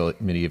the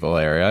medieval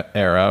era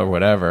or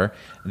whatever.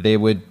 They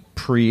would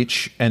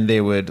preach and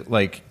they would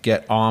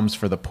get alms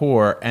for the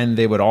poor, and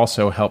they would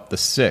also help the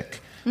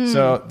sick.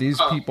 So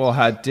these people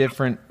had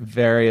different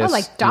various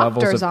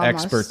levels of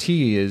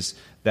expertise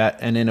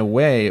and in a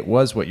way it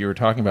was what you were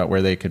talking about,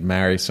 where they could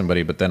marry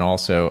somebody, but then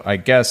also I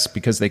guess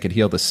because they could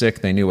heal the sick,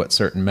 they knew what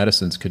certain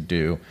medicines could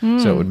do.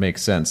 So it would make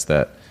sense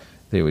that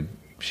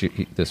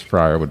this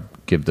friar would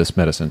give this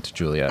medicine to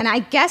Juliet. And I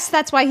guess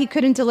that's why he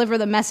couldn't deliver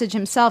the message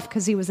himself,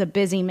 because he was a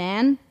busy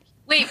man.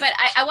 Wait, but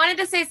I wanted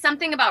to say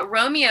something about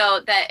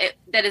Romeo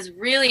that is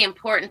really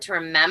important to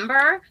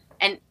remember,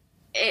 and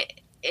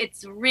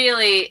it's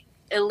really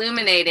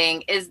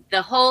illuminating, is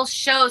the whole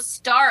show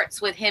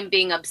starts with him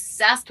being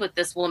obsessed with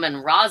this woman,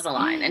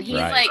 Rosaline, and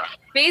he's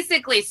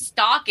basically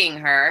stalking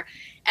her.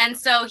 And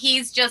so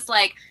he's just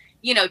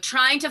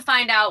trying to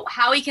find out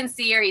how he can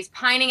see her. He's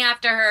pining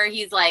after her.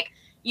 He's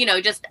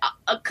just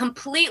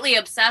completely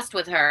obsessed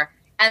with her.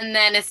 And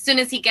then as soon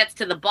as he gets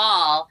to the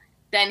ball,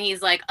 then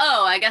he's like,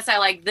 oh, I guess I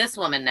like this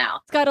woman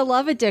now. He's got a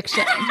love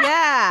addiction.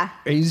 Yeah.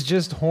 He's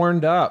just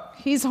horned up.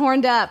 He's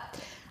horned up.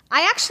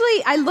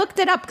 I looked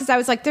it up because I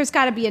was like, there's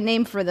got to be a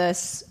name for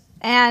this.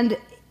 And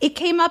it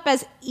came up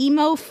as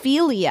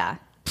emophilia.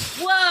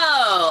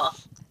 Whoa.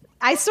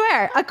 I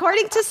swear,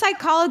 according to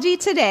Psychology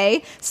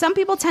Today, some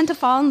people tend to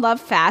fall in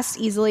love fast,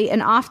 easily,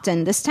 and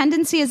often. This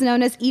tendency is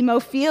known as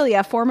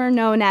emophilia, formerly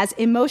known as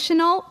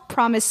emotional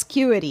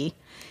promiscuity.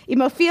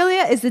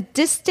 Emophilia is a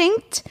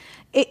distinct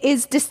It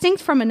is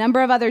distinct from a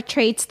number of other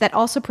traits that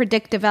also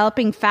predict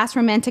developing fast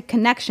romantic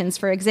connections.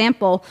 For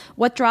example,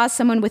 what draws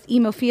someone with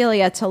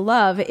hemophilia to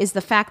love is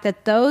the fact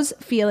that those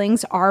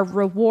feelings are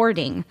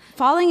rewarding.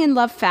 Falling in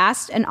love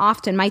fast and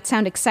often might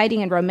sound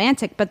exciting and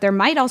romantic, but there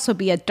might also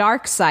be a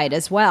dark side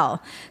as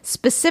well.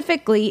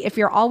 Specifically, if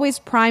you're always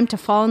primed to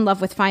fall in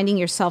love with finding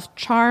yourself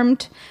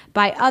charmed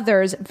by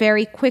others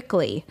very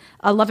quickly,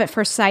 a love at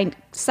first sight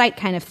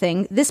kind of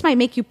thing, this might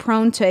make you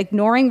prone to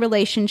ignoring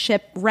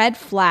relationship red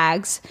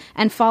flags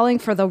and falling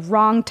for the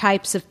wrong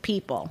types of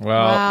people.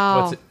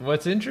 Well,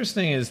 what's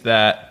interesting is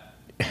that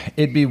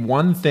it'd be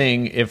one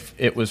thing if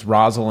it was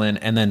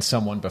Rosalind and then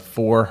someone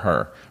before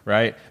her,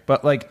 right?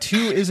 But like 2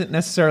 isn't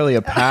necessarily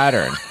a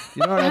pattern.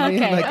 You know what I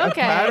mean? Like a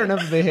pattern of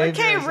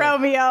behavior. Okay,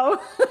 Romeo.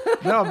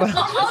 No, but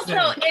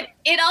also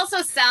it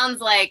also sounds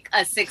like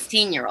a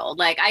 16-year-old.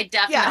 Like I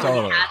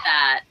definitely had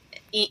that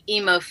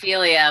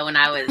hemophilia when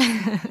I was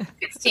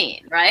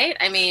 16, right?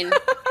 I mean,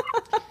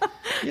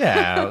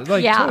 yeah,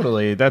 like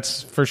totally.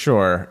 That's for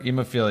sure.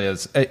 Hemophilia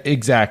is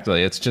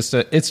exactly. It's just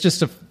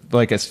a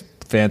like a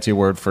fancy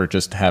word for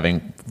just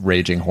having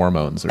raging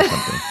hormones or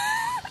something,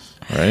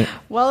 right?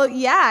 Well,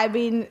 yeah. I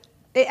mean,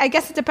 I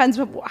guess it depends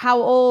how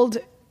old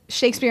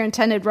Shakespeare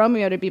intended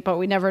Romeo to be, but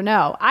we never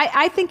know.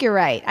 I think you're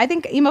right. I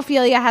think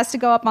hemophilia has to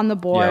go up on the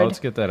board. Yeah, let's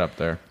get that up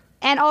there.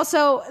 And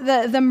also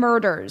the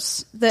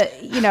murders.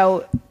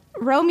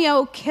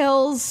 Romeo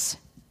kills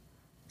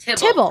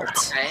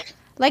Tybalt. Right?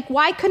 Like,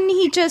 why couldn't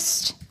he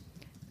just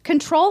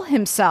control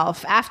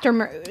himself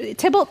after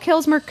Tybalt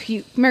kills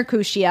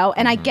Mercutio?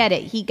 And I get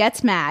it. He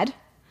gets mad.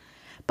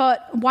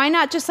 But why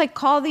not just like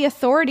call the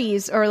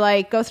authorities or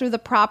like go through the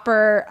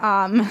proper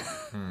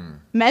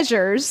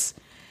measures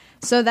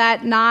so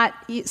that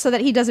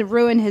he doesn't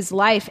ruin his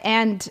life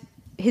and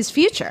his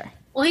future?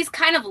 Well, he's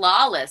kind of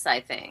lawless,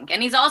 I think.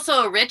 And he's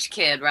also a rich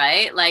kid,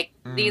 right? Like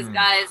these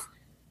guys,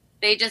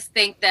 they just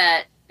think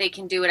that they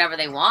can do whatever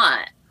they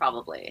want,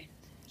 probably.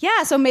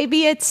 Yeah, so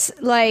maybe it's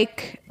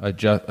like a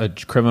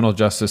criminal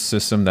justice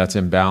system that's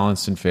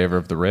imbalanced in favor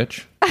of the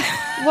rich.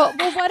 Well,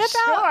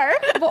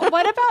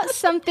 what about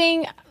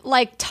something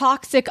like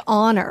toxic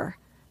honor?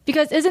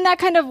 Because isn't that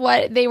kind of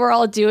what they were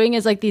all doing?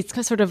 Is like these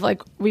sort of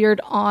like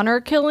weird honor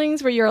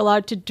killings where you're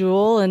allowed to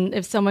duel, and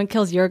if someone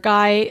kills your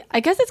guy, I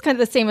guess it's kind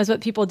of the same as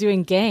what people do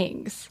in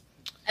gangs.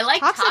 I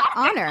like toxic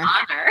honor.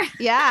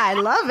 Yeah, I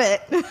love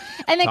it.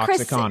 And then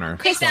Toxic honor.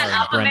 Pick that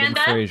up, Brendan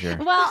Amanda. Fraser.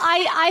 Well,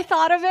 I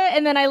thought of it,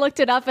 and then I looked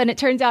it up, and it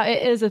turns out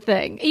it is a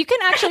thing. You can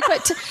actually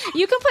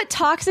put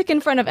toxic in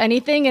front of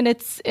anything, and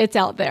it's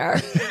out there.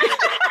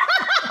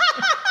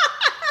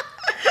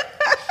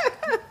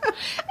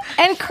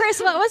 And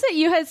Chris, what was it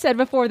you had said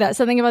before that?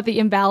 Something about the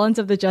imbalance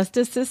of the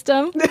justice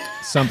system?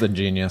 Something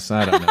genius.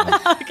 I don't know.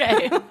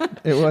 Okay.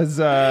 It was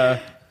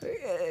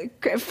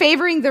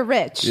favoring the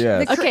rich.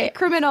 Yes. A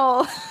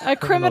criminal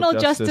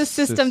justice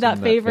system that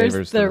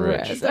favors the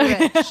rich.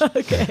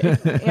 Okay.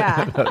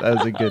 Yeah. That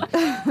was a good.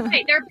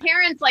 Hey, their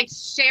parents like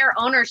share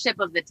ownership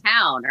of the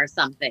town or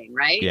something,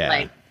 right? Yeah.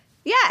 Like,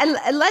 Yeah,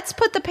 and let's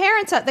put the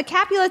parents up, the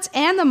Capulets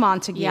and the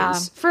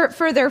Montagues,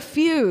 for their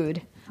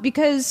feud,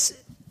 because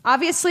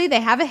obviously they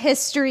have a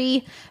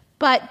history,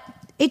 but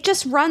it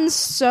just runs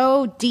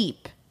so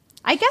deep.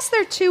 I guess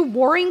they're 2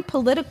 warring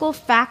political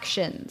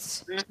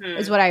factions,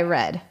 is what I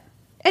read.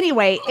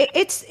 Anyway,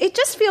 it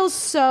just feels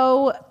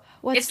so.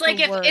 It's like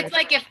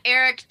if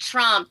Eric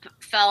Trump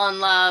fell in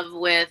love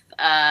with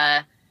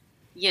But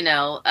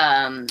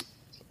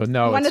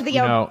no, one it's, of the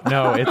no,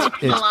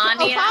 it's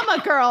Melania.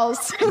 Obama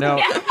girls. No,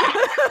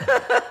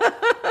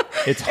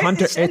 it's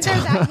Hunter.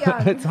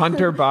 It's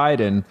Hunter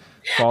Biden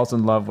falls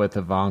in love with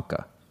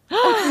Ivanka.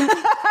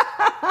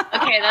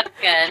 Okay, that's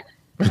good.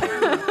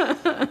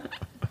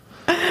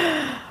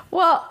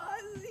 Well,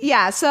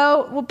 yeah,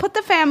 so we'll put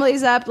the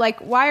families up. Like,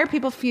 why are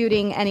people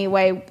feuding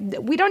anyway?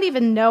 We don't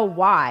even know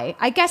why.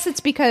 I guess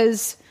it's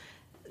because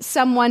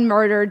someone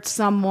murdered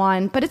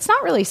someone, but it's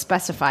not really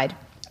specified.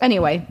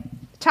 Anyway,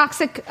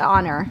 toxic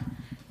honor.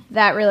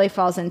 That really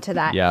falls into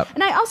that. Yep.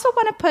 And I also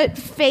want to put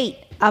fate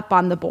up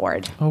on the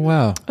board. Oh,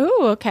 wow. Ooh,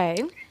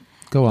 okay.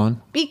 Go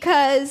on.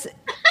 Because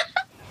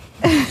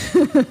in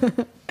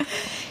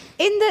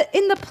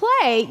the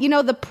play,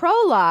 the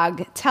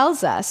prologue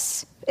tells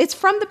us, it's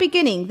from the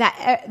beginning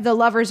that the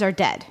lovers are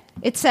dead.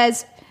 It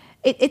says,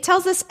 it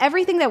tells us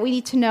everything that we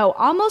need to know,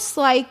 almost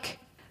like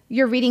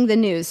you're reading the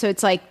news. So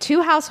it's like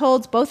 2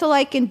 households, both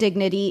alike in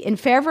dignity, in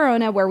fair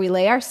Verona, where we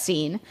lay our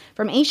scene,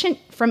 from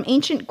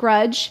ancient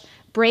grudge,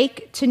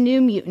 break to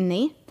new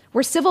mutiny,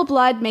 where civil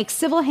blood makes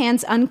civil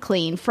hands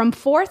unclean. From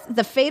forth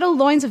the fatal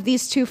loins of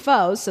these 2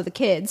 foes, so the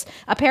kids,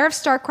 a pair of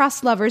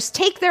star-crossed lovers,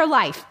 take their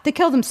life to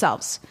kill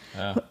themselves.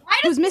 Why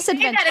does he say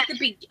that at the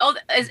beginning? Oh,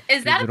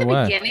 is that at the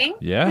beginning?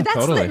 Yeah, But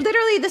that's totally.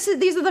 literally,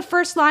 these are the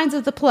first lines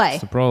of the play.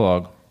 It's the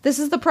prologue. This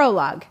is the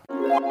prologue.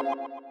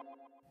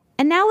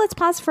 And now let's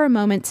pause for a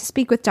moment to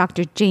speak with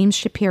Dr. James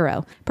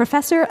Shapiro,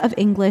 professor of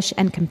English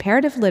and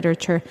Comparative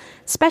Literature,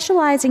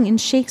 specializing in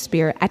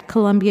Shakespeare at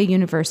Columbia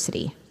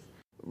University.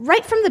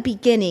 Right from the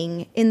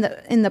beginning, in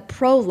the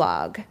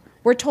prologue,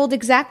 we're told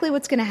exactly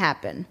what's going to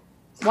happen.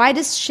 Why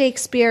does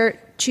Shakespeare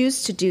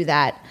choose to do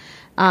that?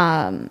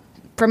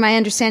 From my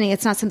understanding,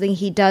 it's not something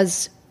he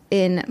does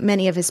in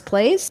many of his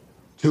plays.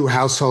 Two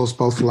households,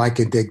 both alike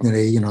in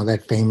dignity,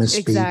 that famous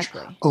speech,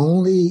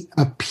 only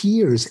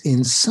appears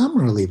in some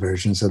early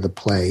versions of the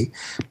play,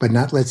 but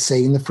not, let's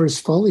say, in the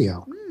first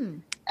folio.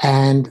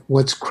 And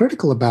what's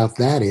critical about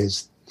that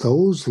is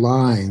those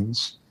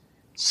lines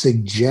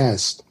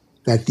suggest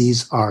that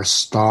these are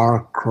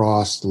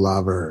star-crossed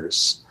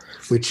lovers,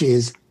 which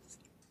is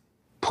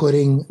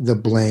putting the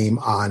blame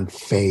on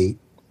fate,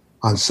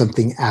 on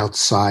something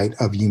outside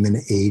of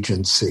human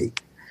agency.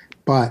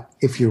 But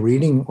if you're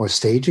reading or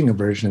staging a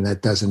version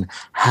that doesn't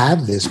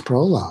have this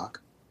prologue,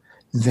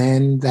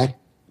 then that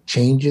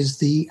changes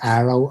the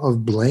arrow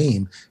of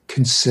blame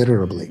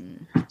considerably.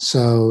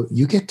 So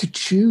you get to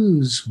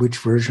choose which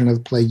version of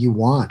the play you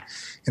want.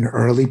 An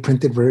early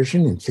printed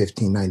version in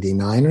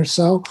 1599 or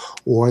so,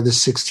 or the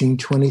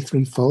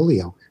 1623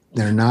 folio.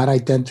 They're not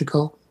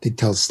identical. They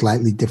tell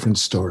slightly different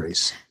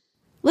stories.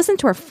 Listen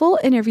to our full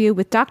interview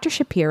with Dr.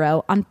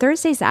 Shapiro on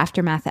Thursday's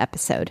Aftermath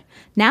episode.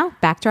 Now,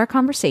 back to our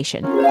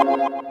conversation.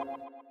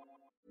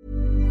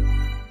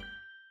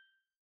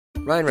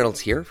 Ryan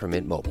Reynolds here from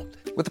Mint Mobile.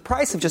 With the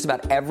price of just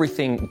about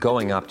everything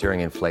going up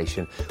during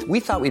inflation, we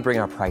thought we'd bring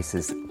our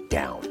prices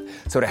down.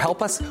 So to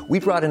help us, we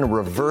brought in a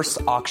reverse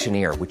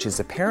auctioneer, which is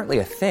apparently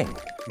a thing.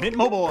 Mint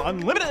Mobile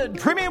Unlimited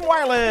Premium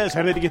Wireless.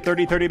 How to get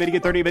 30, 30, bit to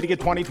get 30, bit to get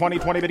 20, 20,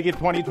 20, bit to get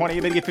 20, 20,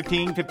 bit to get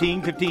 15,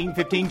 15, 15,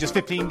 15, just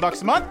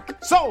 $15 a month?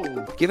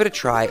 Sold! Give it a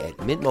try at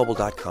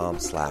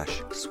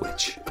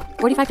mintmobile.com/switch.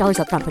 $45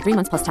 up front for 3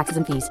 months plus taxes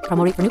and fees.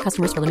 Promo rate for new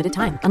customers for limited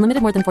time.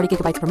 Unlimited more than 40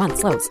 gigabytes per month.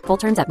 Slows full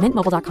terms at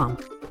mintmobile.com.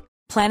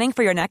 Planning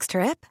for your next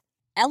trip?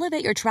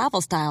 Elevate your travel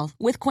style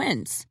with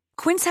Quince.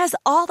 Quince has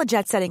all the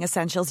jet-setting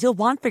essentials you'll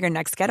want for your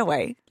next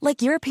getaway,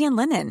 like European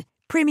linen,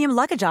 premium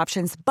luggage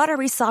options,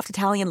 buttery soft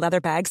Italian leather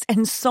bags,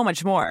 and so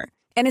much more.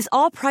 And is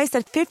all priced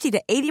at 50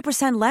 to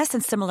 80% less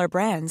than similar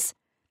brands.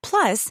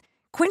 Plus,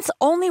 Quince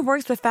only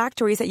works with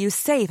factories that use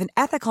safe and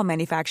ethical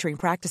manufacturing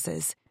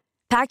practices.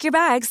 Pack your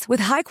bags with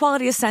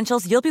high-quality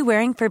essentials you'll be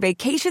wearing for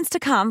vacations to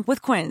come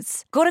with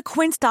Quince. Go to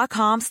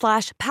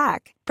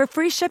quince.com/pack for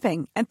free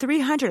shipping and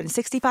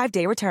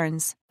 365-day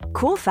returns.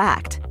 Cool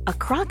fact, a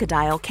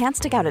crocodile can't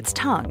stick out its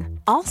tongue.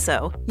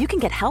 Also, you can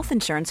get health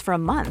insurance for a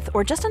month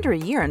or just under a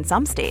year in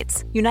some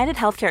states. United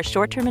Healthcare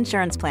short-term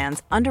insurance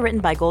plans, underwritten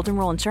by Golden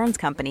Rule Insurance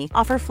Company,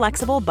 offer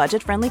flexible,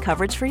 budget-friendly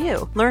coverage for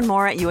you. Learn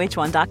more at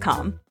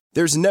uh1.com.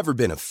 There's never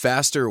been a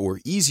faster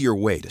or easier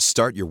way to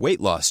start your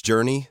weight loss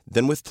journey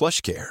than with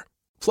PlushCare.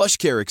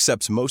 PlushCare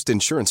accepts most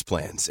insurance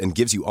plans and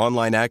gives you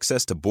online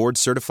access to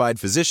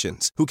board-certified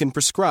physicians who can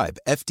prescribe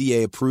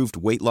FDA-approved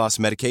weight loss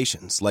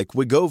medications like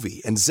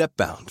Wegovy and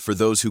Zepbound for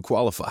those who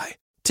qualify.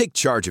 Take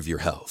charge of your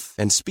health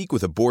and speak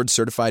with a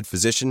board-certified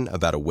physician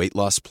about a weight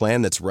loss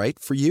plan that's right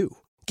for you.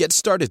 Get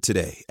started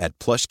today at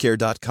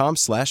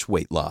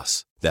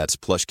plushcare.com/weight-loss. That's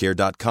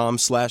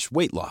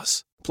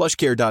plushcare.com/weight-loss.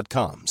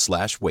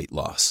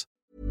 plushcare.com/weight-loss.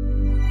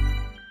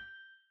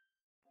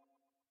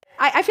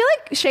 I feel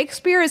like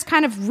Shakespeare is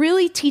kind of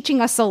really teaching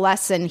us a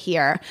lesson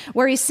here,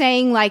 where he's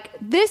saying, like,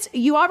 this,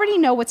 you already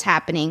know what's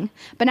happening,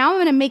 but now I'm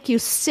going to make you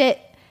sit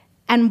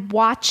and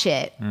watch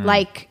it.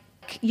 Like,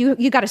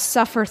 you got to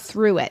suffer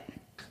through it.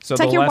 So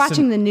it's like you're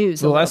watching the news.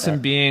 The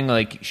lesson being,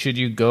 like, should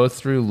you go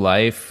through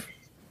life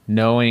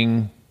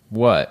knowing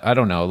what? I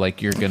don't know.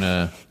 Like, you're going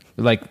to...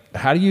 Like,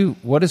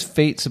 what is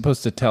fate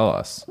supposed to tell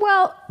us?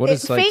 Well,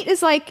 fate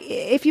is like,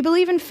 if you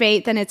believe in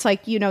fate, then it's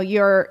like,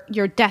 your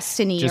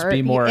destiny, just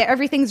be more,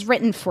 everything's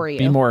written for you.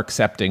 Be more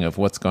accepting of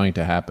what's going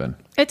to happen.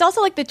 It's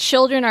also like the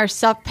children are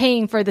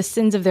paying for the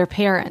sins of their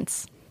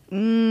parents.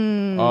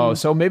 Oh,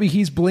 so maybe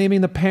he's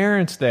blaming the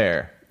parents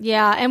there.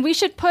 Yeah, and we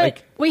should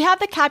put, we have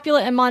the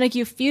Capulet and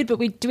Montague feud, but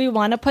do we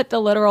want to put the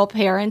literal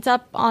parents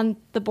up on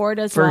the board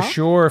as well?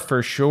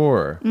 For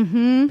sure.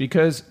 Mm-hmm.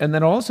 Because, and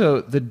then also,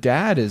 the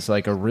dad is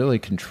like a really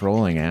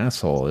controlling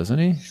asshole, isn't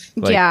he?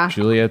 Like, yeah.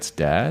 Juliet's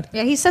dad?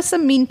 Yeah, he says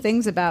some mean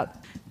things about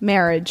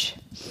marriage.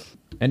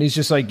 And he's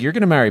just like, you're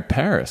going to marry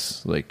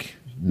Paris. Like,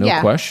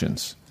 no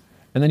questions.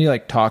 And then he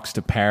like talks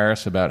to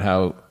Paris about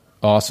how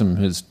awesome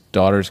his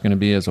daughter's going to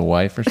be as a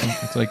wife or something.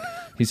 It's like,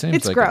 he seems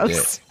it's like gross. a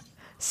dick.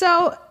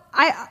 So,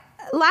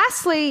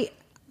 lastly,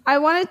 I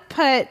want to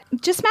put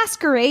just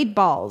masquerade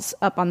balls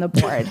up on the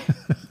board.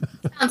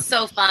 Sounds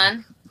so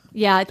fun.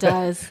 Yeah, it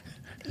does.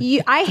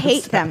 I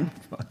hate them.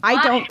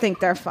 I don't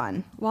think they're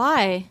fun.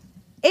 Why?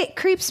 It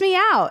creeps me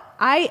out.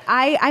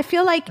 I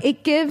feel like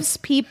it gives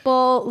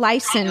people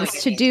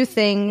license to do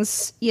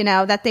things,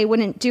 that they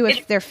wouldn't do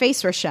if their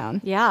face were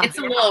shown. Yeah. It's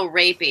a little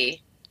rapey.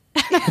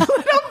 A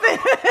little bit.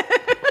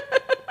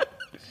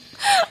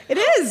 It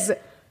is.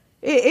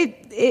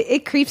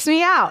 It creeps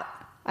me out.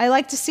 I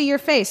like to see your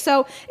face.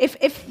 So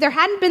if there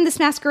hadn't been this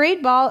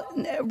masquerade ball,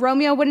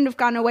 Romeo wouldn't have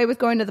gotten away with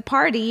going to the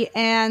party,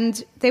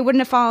 and they wouldn't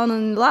have fallen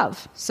in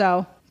love.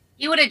 So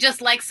he would have just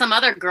liked some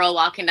other girl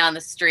walking down the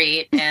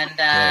street, and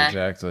yeah,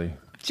 exactly.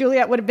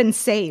 Juliet would have been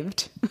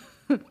saved.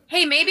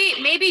 Hey,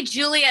 maybe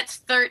Juliet's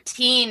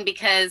 13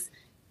 because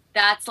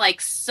that's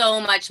like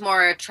so much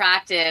more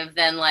attractive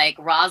than like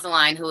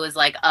Rosaline, who is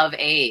like of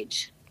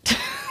age.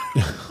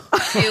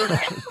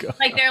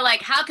 Like they're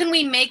like, how can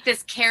we make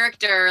this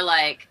character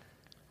like?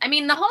 I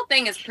mean, the whole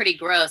thing is pretty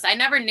gross. I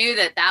never knew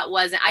that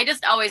wasn't. I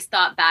just always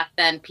thought back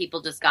then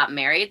people just got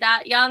married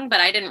that young, but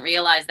I didn't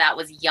realize that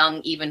was young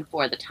even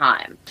for the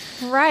time.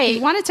 Right. He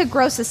wanted to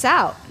gross us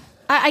out.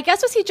 I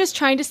guess was he just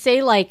trying to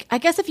say like? I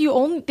guess if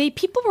you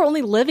people were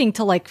only living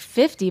till like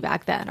 50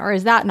 back then, or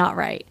is that not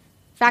right?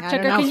 Fact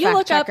checker, can you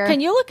look up?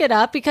 Can you look it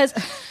up because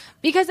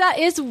that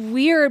is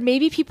weird.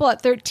 Maybe people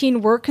at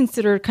 13 were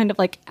considered kind of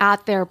like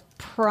at their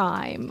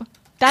prime.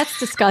 That's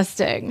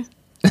disgusting.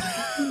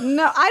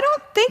 No, I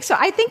don't think so.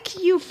 I think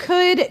you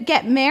could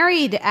get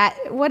married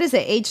at, what is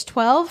it, age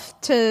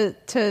 12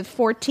 to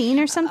 14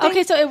 or something?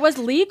 Okay, so it was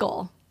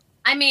legal.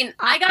 I mean,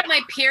 I got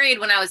my period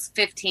when I was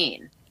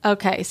 15.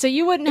 Okay, so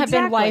you wouldn't have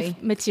been wife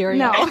material.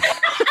 No.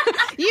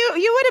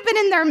 you would have been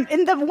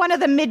in the one of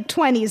the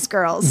mid-20s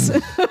girls.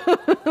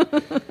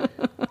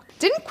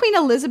 Didn't Queen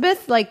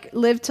Elizabeth like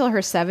live till her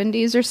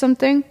 70s or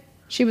something?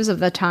 She was of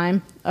the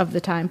time,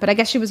 but I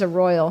guess she was a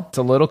royal. It's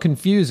a little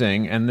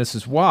confusing, and this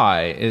is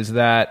why, is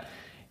that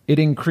it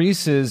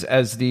increases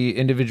as the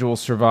individual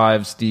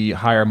survives the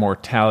higher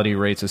mortality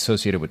rates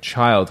associated with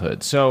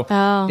childhood. So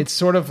it's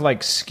sort of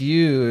like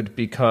skewed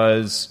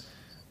because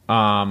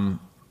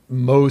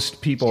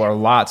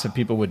lots of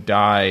people would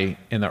die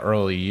in the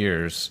early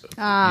years.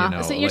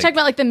 So you're talking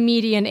about like the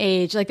median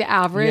age, like the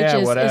average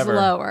is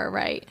lower,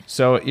 right?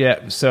 So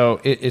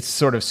it's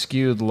sort of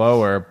skewed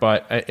lower,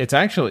 but it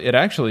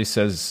actually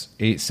says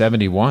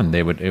 871.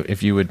 They would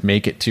if you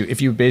make it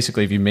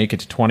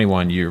to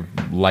 21, you're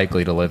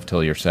likely to live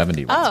till you're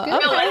 71. Oh,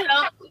 okay.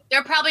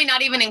 They're probably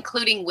not even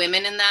including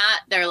women in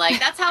that. They're like,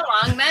 that's how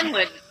long men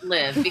would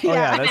live because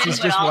women this is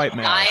would just all white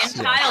die males.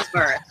 in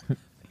childbirth.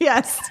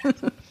 Yes.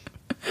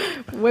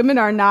 Women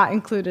are not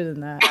included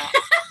in that.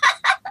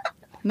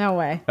 No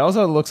way. It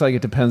also looks like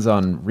it depends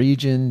on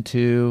region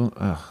too.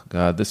 Oh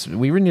God,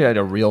 we really need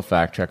a real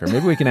fact checker.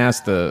 Maybe we can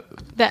ask the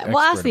we'll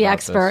ask the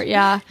expert.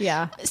 This.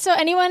 Yeah. So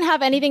anyone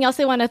have anything else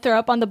they want to throw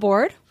up on the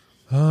board?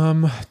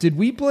 Did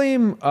we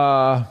blame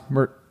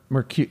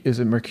is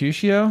it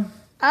Mercutio?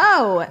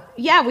 Oh,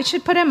 yeah, we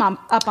should put him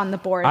up on the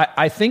board.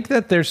 I think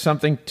that there's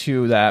something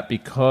to that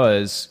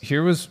because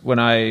here was when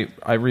I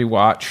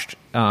rewatched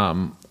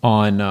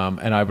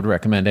and I would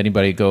recommend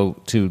anybody go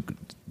to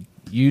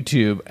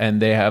YouTube,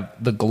 and they have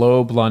the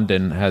Globe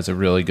London has a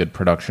really good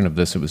production of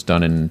this. It was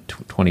done in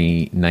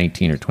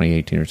 2019 or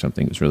 2018 or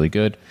something. It was really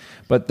good.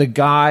 But the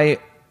guy,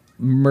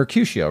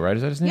 Mercutio, right?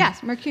 Is that his name?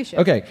 Yes, Mercutio.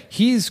 Okay,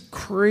 he's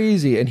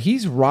crazy, and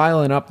he's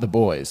riling up the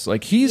boys.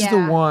 Like, he's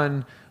the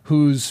one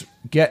who's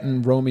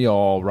getting Romeo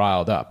all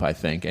riled up, I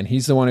think. And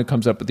he's the one who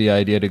comes up with the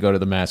idea to go to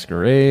the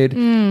masquerade.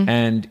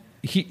 And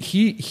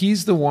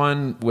he's the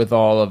one with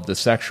all of the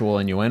sexual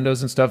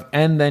innuendos and stuff.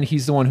 And then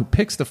he's the one who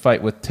picks the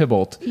fight with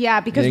Tybalt.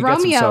 Yeah, because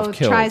Romeo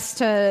tries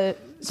to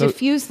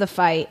diffuse the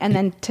fight. And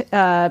then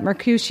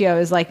Mercutio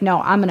is like,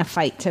 no, I'm going to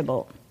fight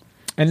Tybalt.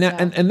 And now,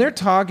 and they're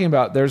talking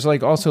about, there's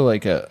like also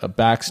like a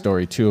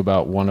backstory too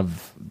about one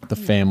of the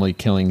family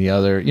killing the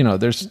other. You know,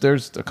 there's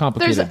a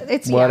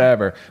complicated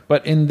whatever.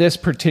 But in this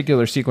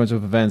particular sequence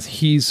of events,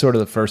 he's sort of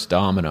the first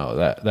domino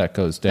that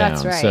goes down.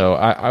 That's right. So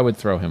I would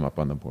throw him up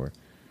on the board.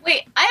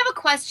 Wait, I have a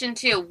question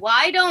too.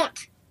 Why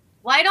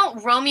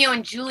don't Romeo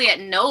and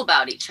Juliet know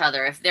about each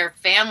other if their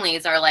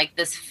families are like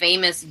this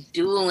famous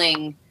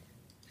dueling?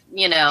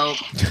 You know,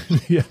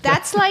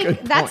 that's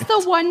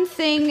the one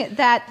thing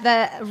that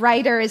the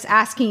writer is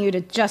asking you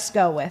to just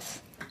go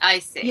with. I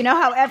see. You know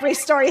how every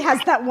story has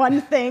that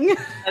one thing?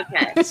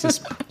 Okay.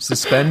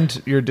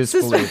 Suspend your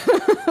disbelief.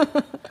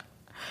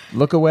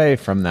 Look away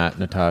from that,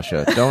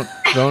 Natasha.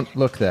 Don't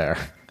look there.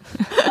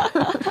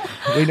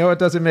 We know it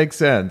doesn't make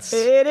sense.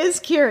 It is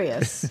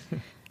curious.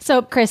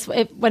 So, Chris,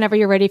 whenever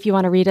you're ready, if you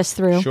want to read us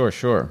through.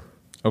 Sure.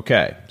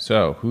 Okay,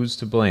 so who's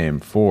to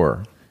blame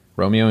for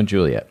Romeo and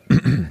Juliet?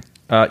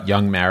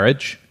 Young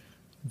marriage,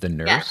 the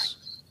nurse,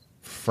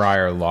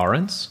 Friar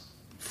Lawrence,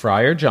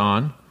 Friar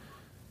John,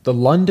 the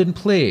London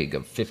plague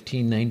of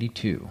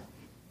 1592,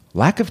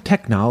 lack of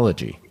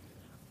technology,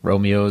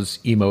 Romeo's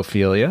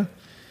hemophilia,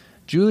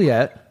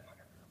 Juliet,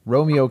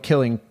 Romeo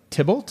killing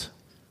Tybalt,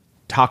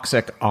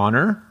 toxic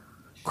honor,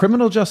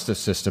 criminal justice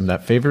system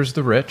that favors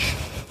the rich,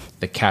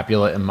 the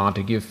Capulet and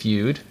Montague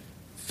feud,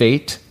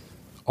 fate,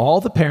 all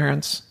the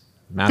parents,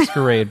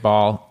 masquerade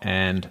ball,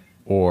 and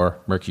or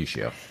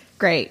Mercutio.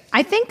 Great.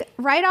 I think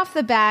right off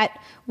the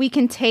bat, we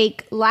can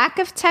take lack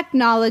of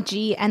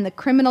technology and the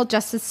criminal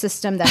justice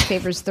system that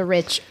favors the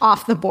rich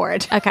off the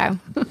board. Okay.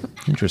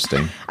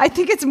 Interesting. I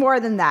think it's more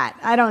than that.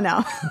 I don't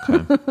know.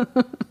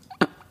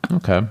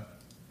 Okay.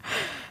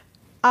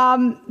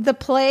 The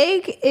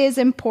plague is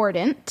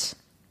important,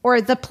 or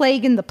the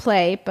plague in the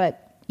play,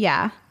 but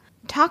yeah.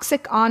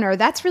 Toxic honor,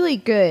 that's really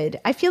good.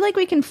 I feel like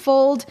we can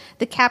fold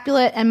the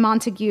Capulet and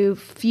Montague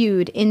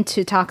feud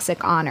into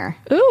toxic honor.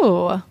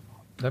 Ooh.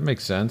 That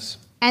makes sense.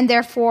 And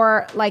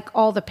therefore, like,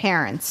 all the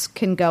parents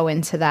can go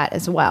into that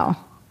as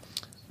well.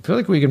 I feel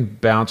like we can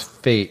bounce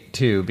fate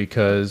too,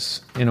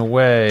 because in a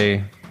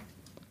way,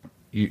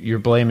 you're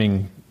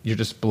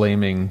just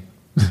blaming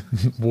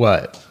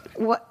what?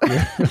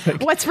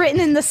 What's written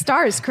in the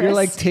stars, Chris? You're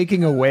like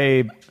taking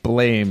away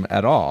blame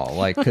at all,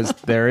 like, because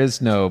there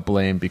is no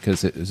blame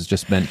because it is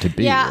just meant to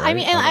be. Yeah, right? I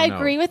mean, and I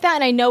agree with that,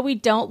 and I know we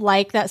don't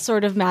like that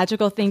sort of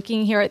magical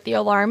thinking here at The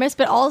Alarmist,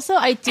 but also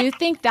I do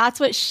think that's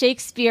what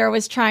Shakespeare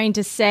was trying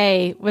to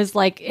say, was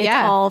like, it's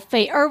all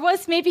fate. Or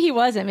maybe he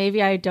wasn't.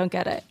 Maybe I don't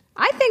get it.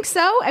 I think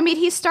so. I mean,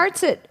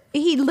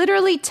 he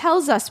literally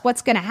tells us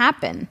what's going to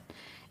happen.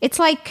 It's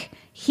like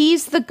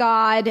he's the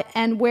god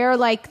and we're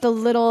like the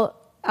little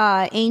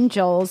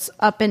angels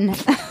up in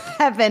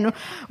heaven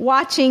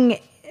watching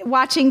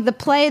the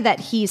play that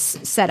he's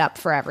set up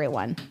for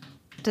everyone.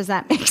 Does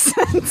that make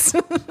sense?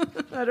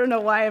 I don't know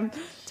why I'm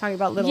talking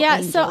about little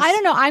angels. So I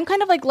don't know. I'm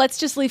kind of like, let's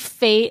just leave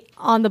fate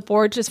on the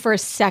board just for a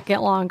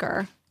second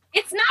longer.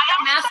 It's not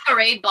the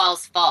masquerade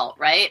ball's fault,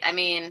 right? I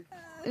mean...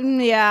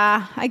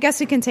 Yeah, I guess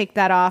we can take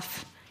that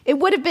off. It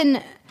would have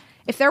been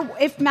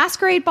if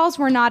masquerade balls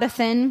were not a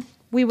thing,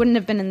 we wouldn't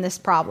have been in this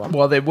problem.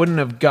 Well, they wouldn't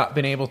have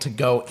been able to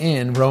go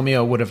in.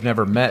 Romeo would have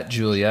never met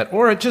Juliet,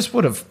 or it just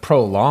would have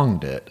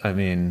prolonged it. I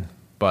mean,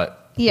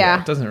 but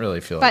it doesn't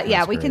really feel. But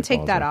like we can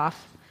take that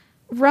off.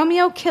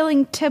 Romeo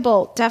killing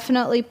Tybalt,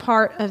 definitely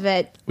part of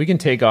it. We can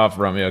take off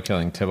Romeo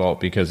killing Tybalt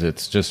because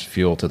it's just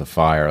fuel to the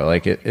fire.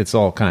 Like it's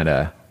all kind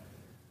of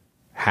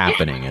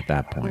happening at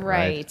that point,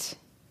 right?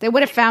 They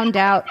would have found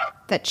out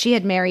that she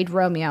had married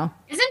Romeo.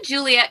 Isn't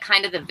Juliet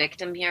kind of the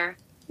victim here?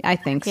 I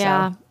think so.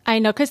 Yeah, I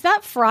know, because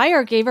that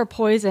friar gave her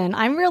poison.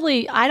 I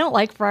don't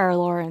like Friar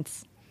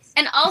Lawrence.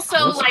 And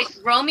also, like,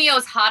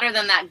 Romeo's hotter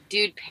than that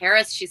dude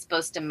Paris she's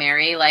supposed to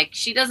marry. Like,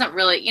 she doesn't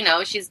really,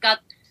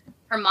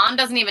 her mom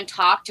doesn't even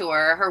talk to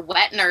her. Her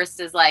wet nurse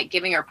is, like,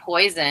 giving her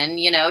poison.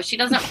 She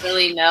doesn't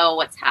really know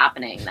what's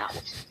happening now.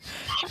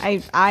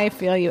 I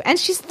feel you. And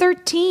she's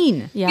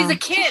 13. Yeah. She's a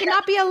kid. She should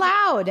not be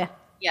allowed.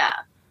 Yeah.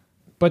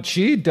 But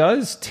she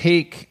does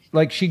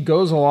she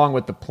goes along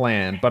with the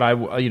plan, but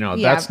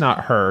that's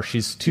not her.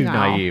 She's too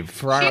naive.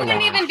 She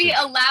wouldn't even be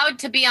allowed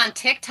to be on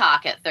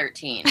TikTok at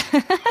 13.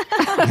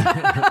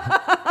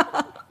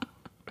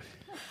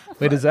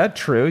 Wait, is that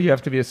true? You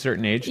have to be a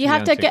certain age. You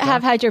have to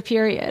have had your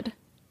period.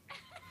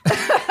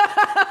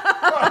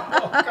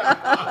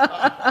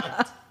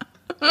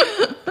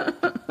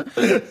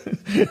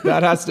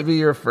 That has to be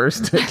your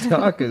first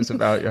TikTok, is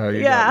about how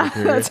you got your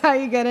period. That's how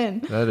you get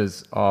in. That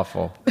is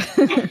awful.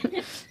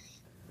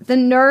 The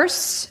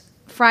nurse,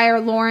 Friar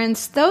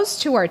Lawrence, those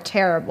two are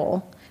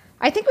terrible.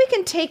 I think we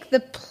can take the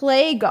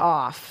plague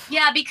off.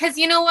 Yeah, because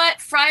you know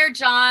what? Friar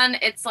John,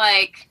 it's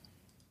like,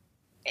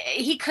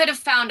 he could have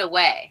found a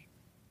way.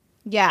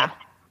 Yeah.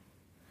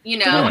 Do we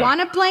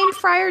want to blame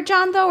Friar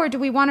John, though, or do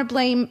we want to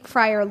blame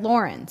Friar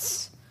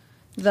Lawrence,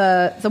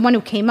 the one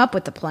who came up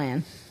with the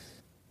plan?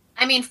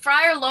 I mean,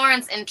 Friar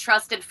Lawrence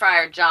entrusted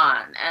Friar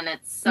John, and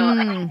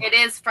it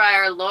is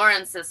Friar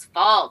Lawrence's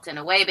fault in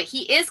a way, but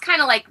he is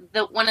kind of like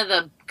one of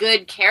the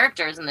good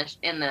characters in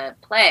the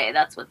play.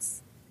 That's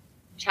what's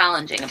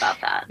challenging about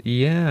that.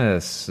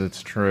 Yes,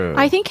 it's true.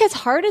 I think his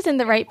heart is in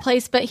the right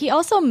place, but he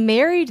also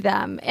married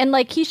them, and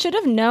like he should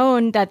have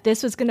known that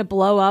this was going to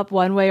blow up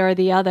one way or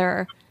the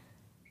other.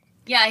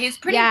 Yeah, he's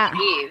pretty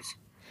naive.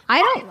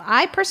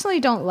 I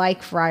personally don't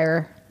like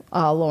Friar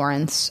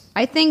Lawrence.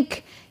 I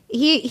think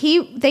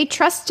they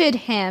trusted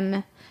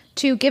him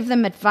to give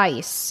them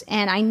advice.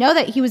 And I know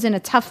that he was in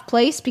a tough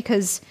place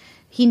because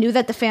he knew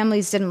that the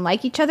families didn't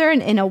like each other.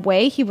 And in a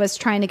way, he was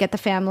trying to get the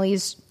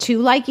families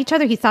to like each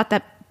other. He thought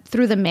that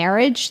through the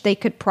marriage, they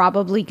could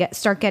probably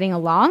start getting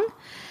along.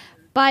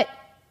 But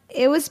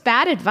it was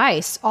bad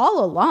advice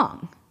all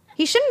along.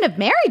 He shouldn't have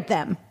married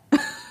them.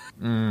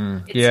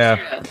 True.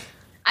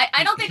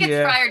 I don't think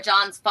it's Friar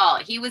John's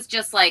fault. He was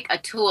just like a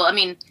tool. I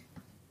mean...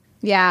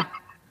 Yeah.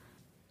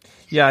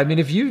 Yeah, I mean,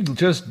 if you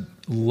just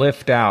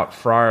lift out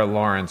Friar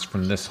Lawrence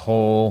from this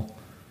whole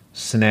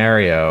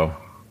scenario,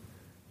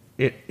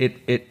 it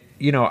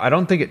I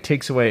don't think it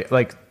takes away,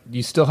 like,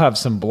 you still have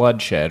some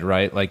bloodshed,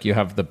 right? Like, you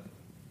have the...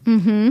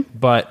 Mm-hmm.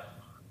 But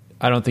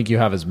I don't think you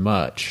have as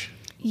much.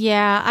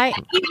 Yeah,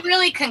 He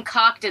really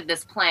concocted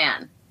this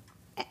plan.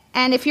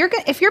 And if you're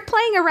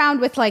playing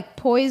around with, like,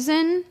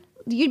 poison,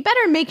 you'd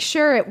better make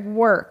sure it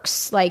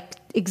works, like,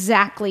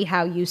 exactly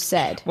how you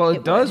said. Well,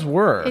 it does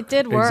work. It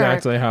did work.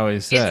 Exactly how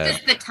he said. It's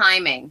just the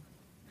timing.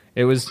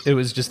 It was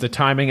just the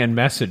timing and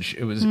message.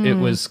 It was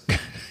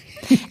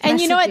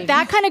And you know what?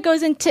 That kind of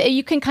goes into,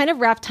 you can kind of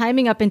wrap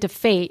timing up into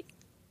fate.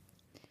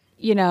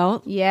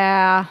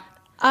 Yeah.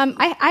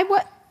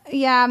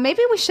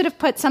 Maybe we should have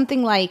put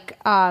something like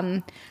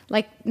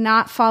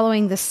not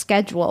following the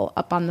schedule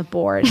up on the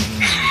board.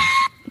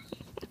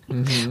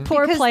 Mm-hmm.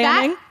 Poor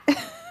planning.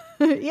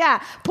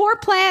 Yeah, poor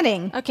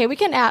planning. Okay, we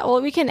can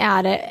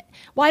add it.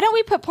 Why don't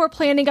we put poor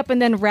planning up and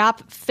then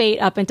wrap fate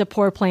up into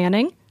poor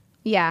planning?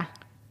 Yeah.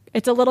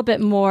 It's a little bit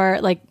more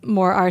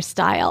our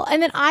style.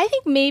 And then I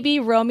think maybe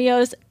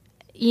Romeo's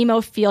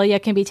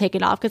emophilia can be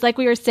taken off because like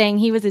we were saying,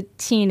 he was a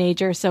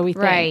teenager, so we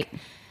think. Right.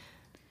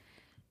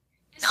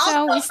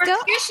 Also, we still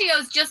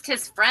Mercutio's just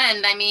his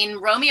friend. I mean,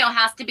 Romeo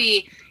has to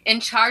be in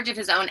charge of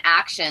his own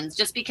actions.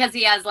 Just because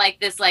he has like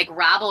this like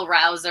rabble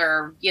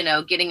rouser,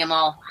 getting him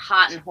all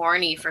hot and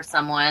horny for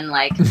someone,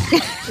 like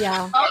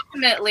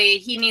ultimately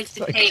he needs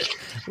to take,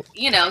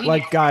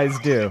 like guys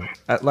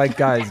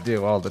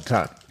do all the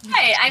time.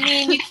 Right. I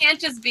mean, you can't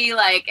just be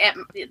like at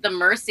the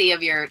mercy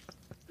of your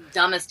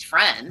dumbest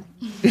friend.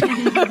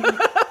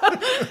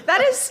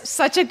 That is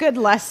such a good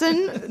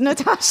lesson,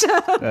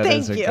 Natasha.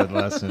 Thank you. Good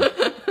lesson.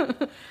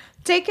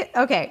 Take it.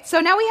 Okay, so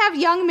now we have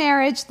young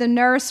marriage, the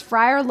nurse,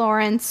 Friar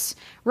Lawrence,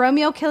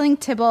 Romeo killing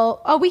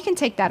Tybalt. Oh, we can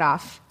take that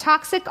off.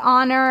 Toxic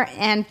honor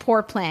and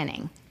poor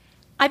planning.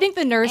 I think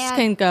the nurse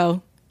can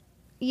go.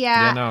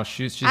 Yeah. No,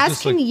 she's as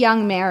just can like,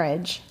 young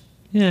marriage.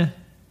 Yeah.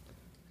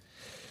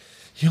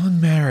 Young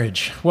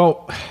marriage.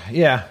 Well,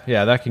 yeah,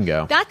 that can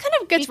go. That kind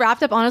of gets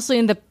wrapped up, honestly,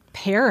 in the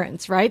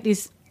parents, right?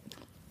 These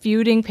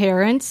feuding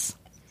parents.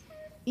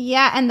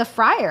 Yeah, and the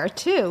friar,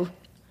 too.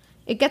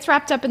 It gets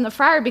wrapped up in the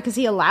friar because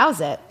he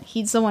allows it.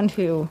 He's the one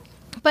who...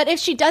 But if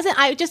she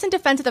doesn't, just in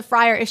defense of the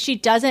friar, if she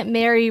doesn't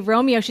marry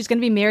Romeo, she's going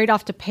to be married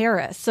off to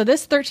Paris. So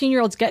this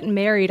 13-year-old's getting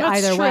married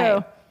either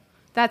way.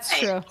 That's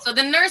true. So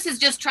the nurse is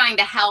just trying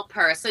to help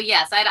her. So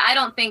yes, I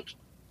don't think...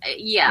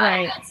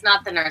 it's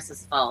not the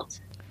nurse's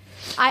fault.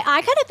 I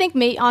kind of think,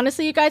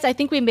 honestly, you guys, I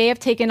think we may have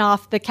taken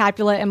off the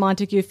Capulet and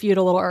Montague feud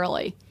a little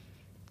early.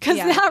 Because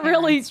that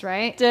really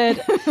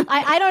did.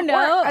 I don't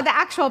know. Or the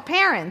actual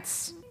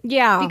parents.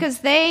 Yeah. Because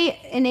they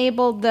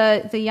enabled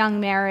the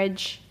young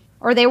marriage,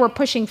 or they were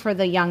pushing for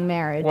the young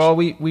marriage. Well,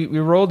 we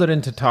rolled it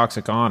into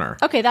toxic honor.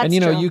 Okay, that's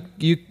true. And,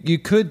 you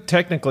could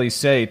technically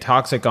say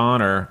toxic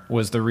honor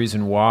was the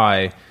reason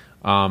why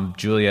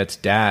Juliet's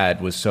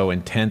dad was so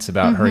intense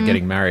about her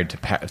getting married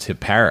to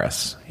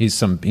Paris. He's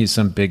some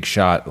big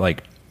shot,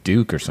 like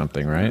Duke or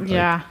something, right?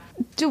 Yeah.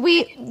 Do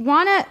we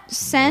want to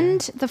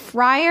send the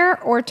friar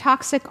or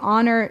toxic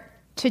honor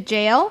to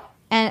jail?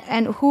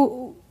 And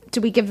who... Do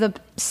we give the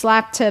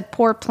slap to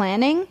poor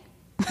planning?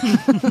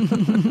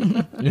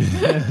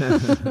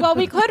 Well,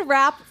 we could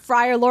wrap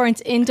Friar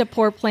Lawrence into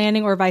poor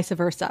planning or vice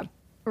versa.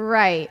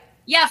 Right.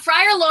 Yeah,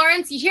 Friar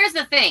Lawrence, here's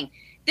the thing.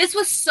 This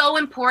was so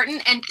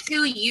important, and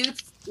 2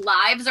 youths'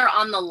 lives are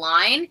on the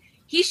line.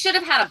 He should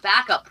have had a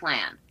backup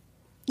plan.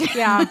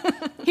 Yeah.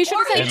 He should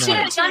have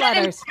done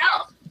it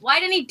himself. Why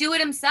didn't he do it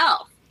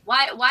himself?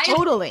 Why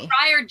totally. Is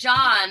Friar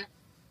John,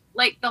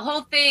 like, the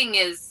whole thing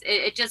is,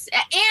 it just...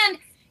 And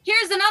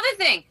here's another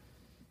thing.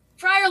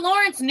 Friar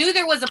Lawrence knew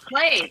there was a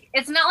plague.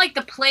 It's not like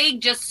the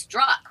plague just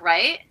struck,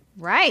 right?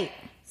 Right.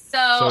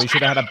 So he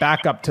should have had a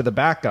backup to the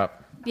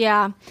backup.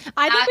 Yeah.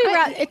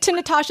 I think to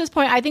Natasha's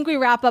point, I think we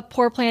wrap up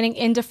poor planning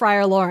into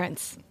Friar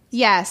Lawrence.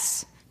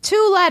 Yes.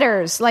 2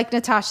 letters, like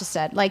Natasha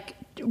said. Like,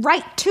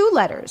 write 2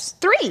 letters.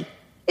 3.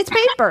 It's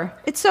paper.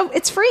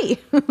 It's free.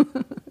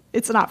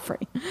 It's not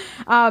free.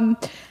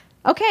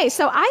 Okay,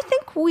 so I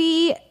think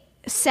we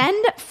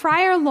send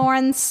Friar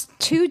Lawrence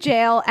to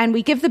jail and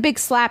we give the big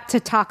slap to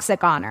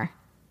toxic honor.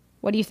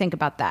 What do you think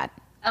about that?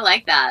 I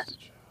like that.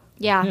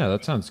 Yeah. Yeah,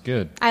 that sounds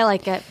good. I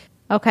like it.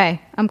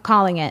 Okay, I'm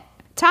calling it.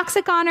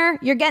 Toxic honor,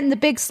 you're getting the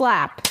big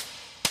slap.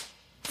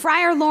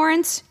 Friar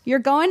Lawrence, you're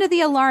going to the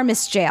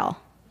alarmist jail.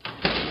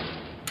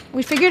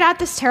 We figured out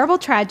this terrible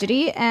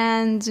tragedy,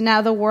 and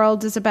now the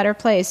world is a better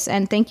place.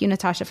 And thank you,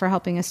 Natasha, for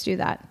helping us do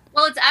that.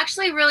 Well, it's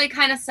actually really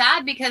kind of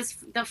sad because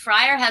the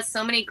friar has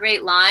so many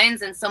great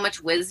lines and so much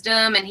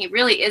wisdom, and he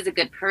really is a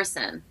good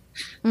person.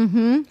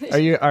 Mm-hmm.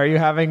 Are you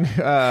having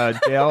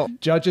jail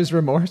judge's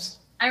remorse?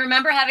 I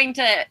remember having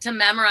to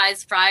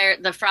memorize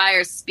the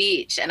friar's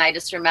speech, and I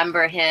just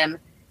remember him.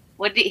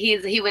 He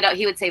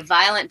would say,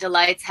 "Violent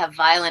delights have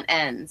violent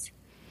ends,"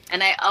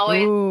 and I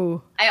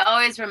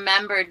always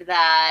remembered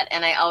that,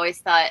 and I always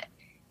thought,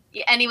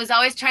 and he was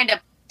always trying to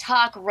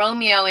talk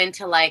Romeo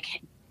into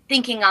like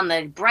thinking on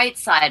the bright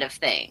side of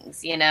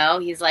things, you know?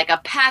 He's like,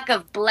 a pack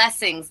of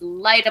blessings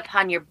light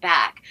upon your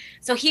back.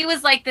 So he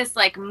was like this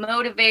like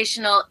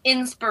motivational,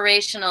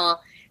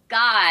 inspirational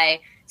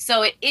guy.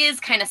 So it is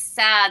kind of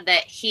sad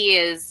that he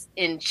is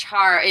in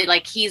charge,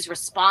 like he's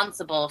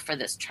responsible for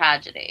this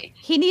tragedy.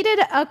 He needed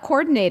a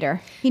coordinator.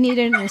 He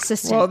needed an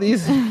assistant. Well,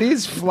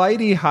 these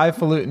flighty,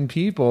 highfalutin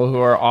people who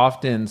are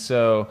often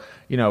so,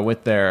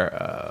 with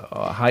their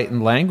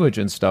heightened language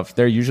and stuff,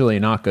 they're usually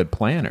not good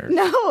planners.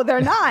 No,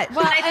 they're not.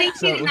 Well, I think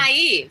he's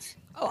naive.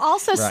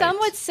 Also, some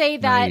would say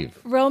that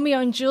Romeo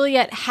and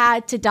Juliet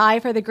had to die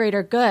for the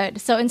greater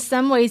good. So in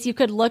some ways, you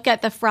could look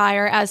at the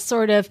friar as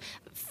sort of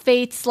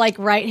fate's like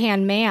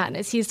right-hand man,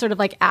 as he's sort of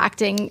like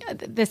acting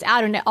this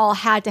out, and it all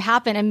had to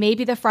happen. And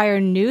maybe the friar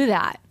knew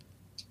that.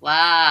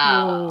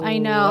 Wow. I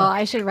know.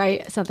 I should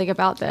write something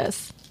about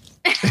this.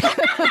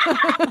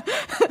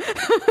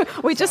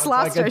 We just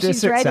lost her.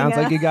 She's writing Sounds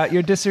like you got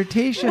your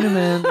dissertation,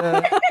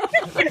 Amanda.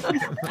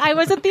 I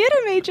was a theater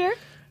major.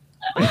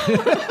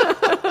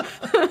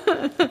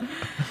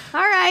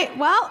 All right.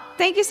 Well,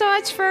 thank you so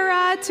much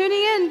for tuning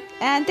in.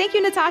 And thank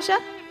you, Natasha.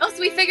 Oh, so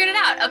we figured it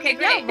out. Okay,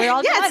 great. Yeah, we're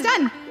all done. It's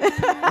done.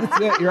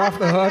 That's it. You're off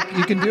the hook.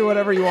 You can do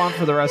whatever you want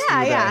for the rest of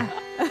the day.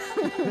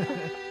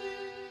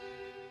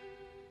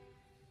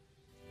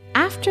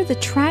 after the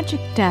tragic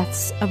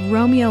deaths of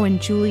Romeo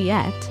and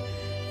Juliet,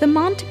 the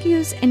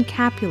Montagues and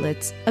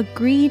Capulets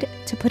agreed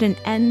to put an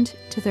end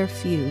to their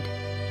feud.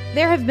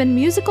 There have been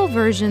musical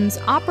versions,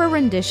 opera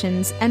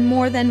renditions, and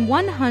more than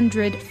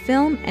 100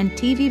 film and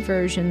TV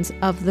versions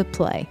of the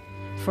play.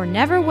 For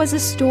never was a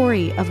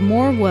story of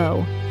more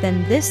woe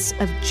than this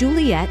of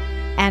Juliet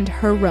and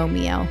her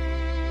Romeo.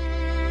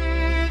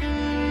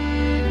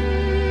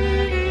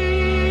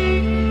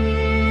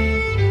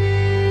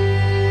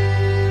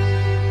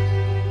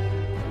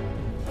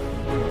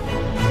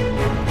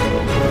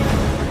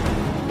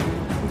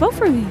 Vote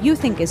for who you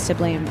think is to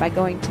blame by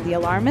going to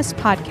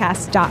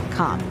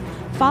thealarmistpodcast.com.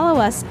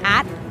 Follow us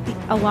at The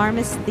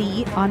Alarmist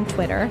The on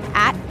Twitter,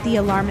 at The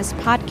Alarmist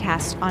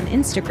Podcast on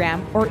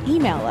Instagram, or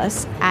email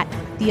us at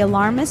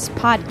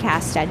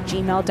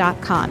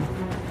thealarmistpodcast@gmail.com.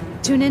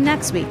 Tune in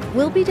next week.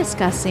 We'll be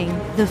discussing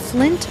the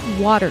Flint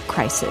water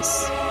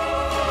crisis.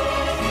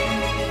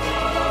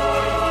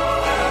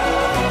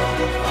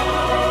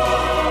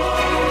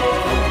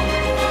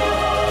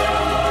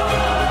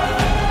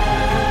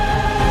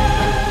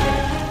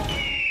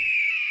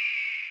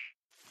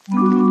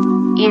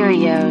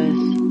 Erios.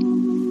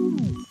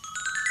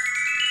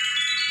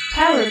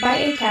 Powered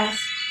by Acast.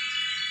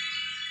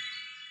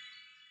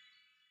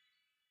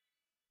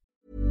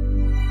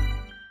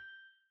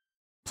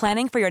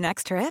 Planning for your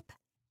next trip?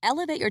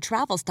 Elevate your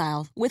travel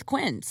style with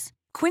Quince.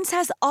 Quince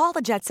has all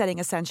the jet-setting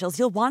essentials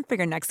you'll want for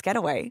your next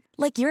getaway,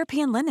 like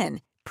European linen,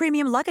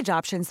 premium luggage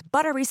options,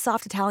 buttery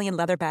soft Italian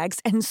leather bags,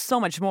 and so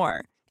much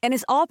more. And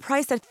is all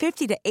priced at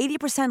 50 to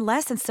 80%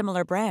 less than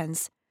similar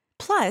brands.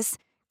 Plus,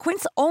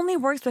 Quince only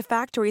works with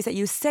factories that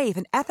use safe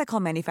and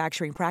ethical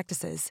manufacturing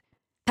practices.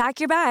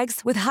 Pack your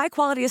bags with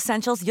high-quality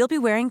essentials you'll be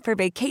wearing for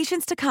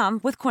vacations to come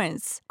with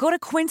Quince. Go to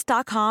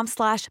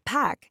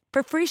quince.com/pack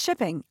for free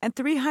shipping and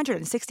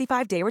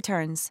 365-day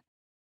returns.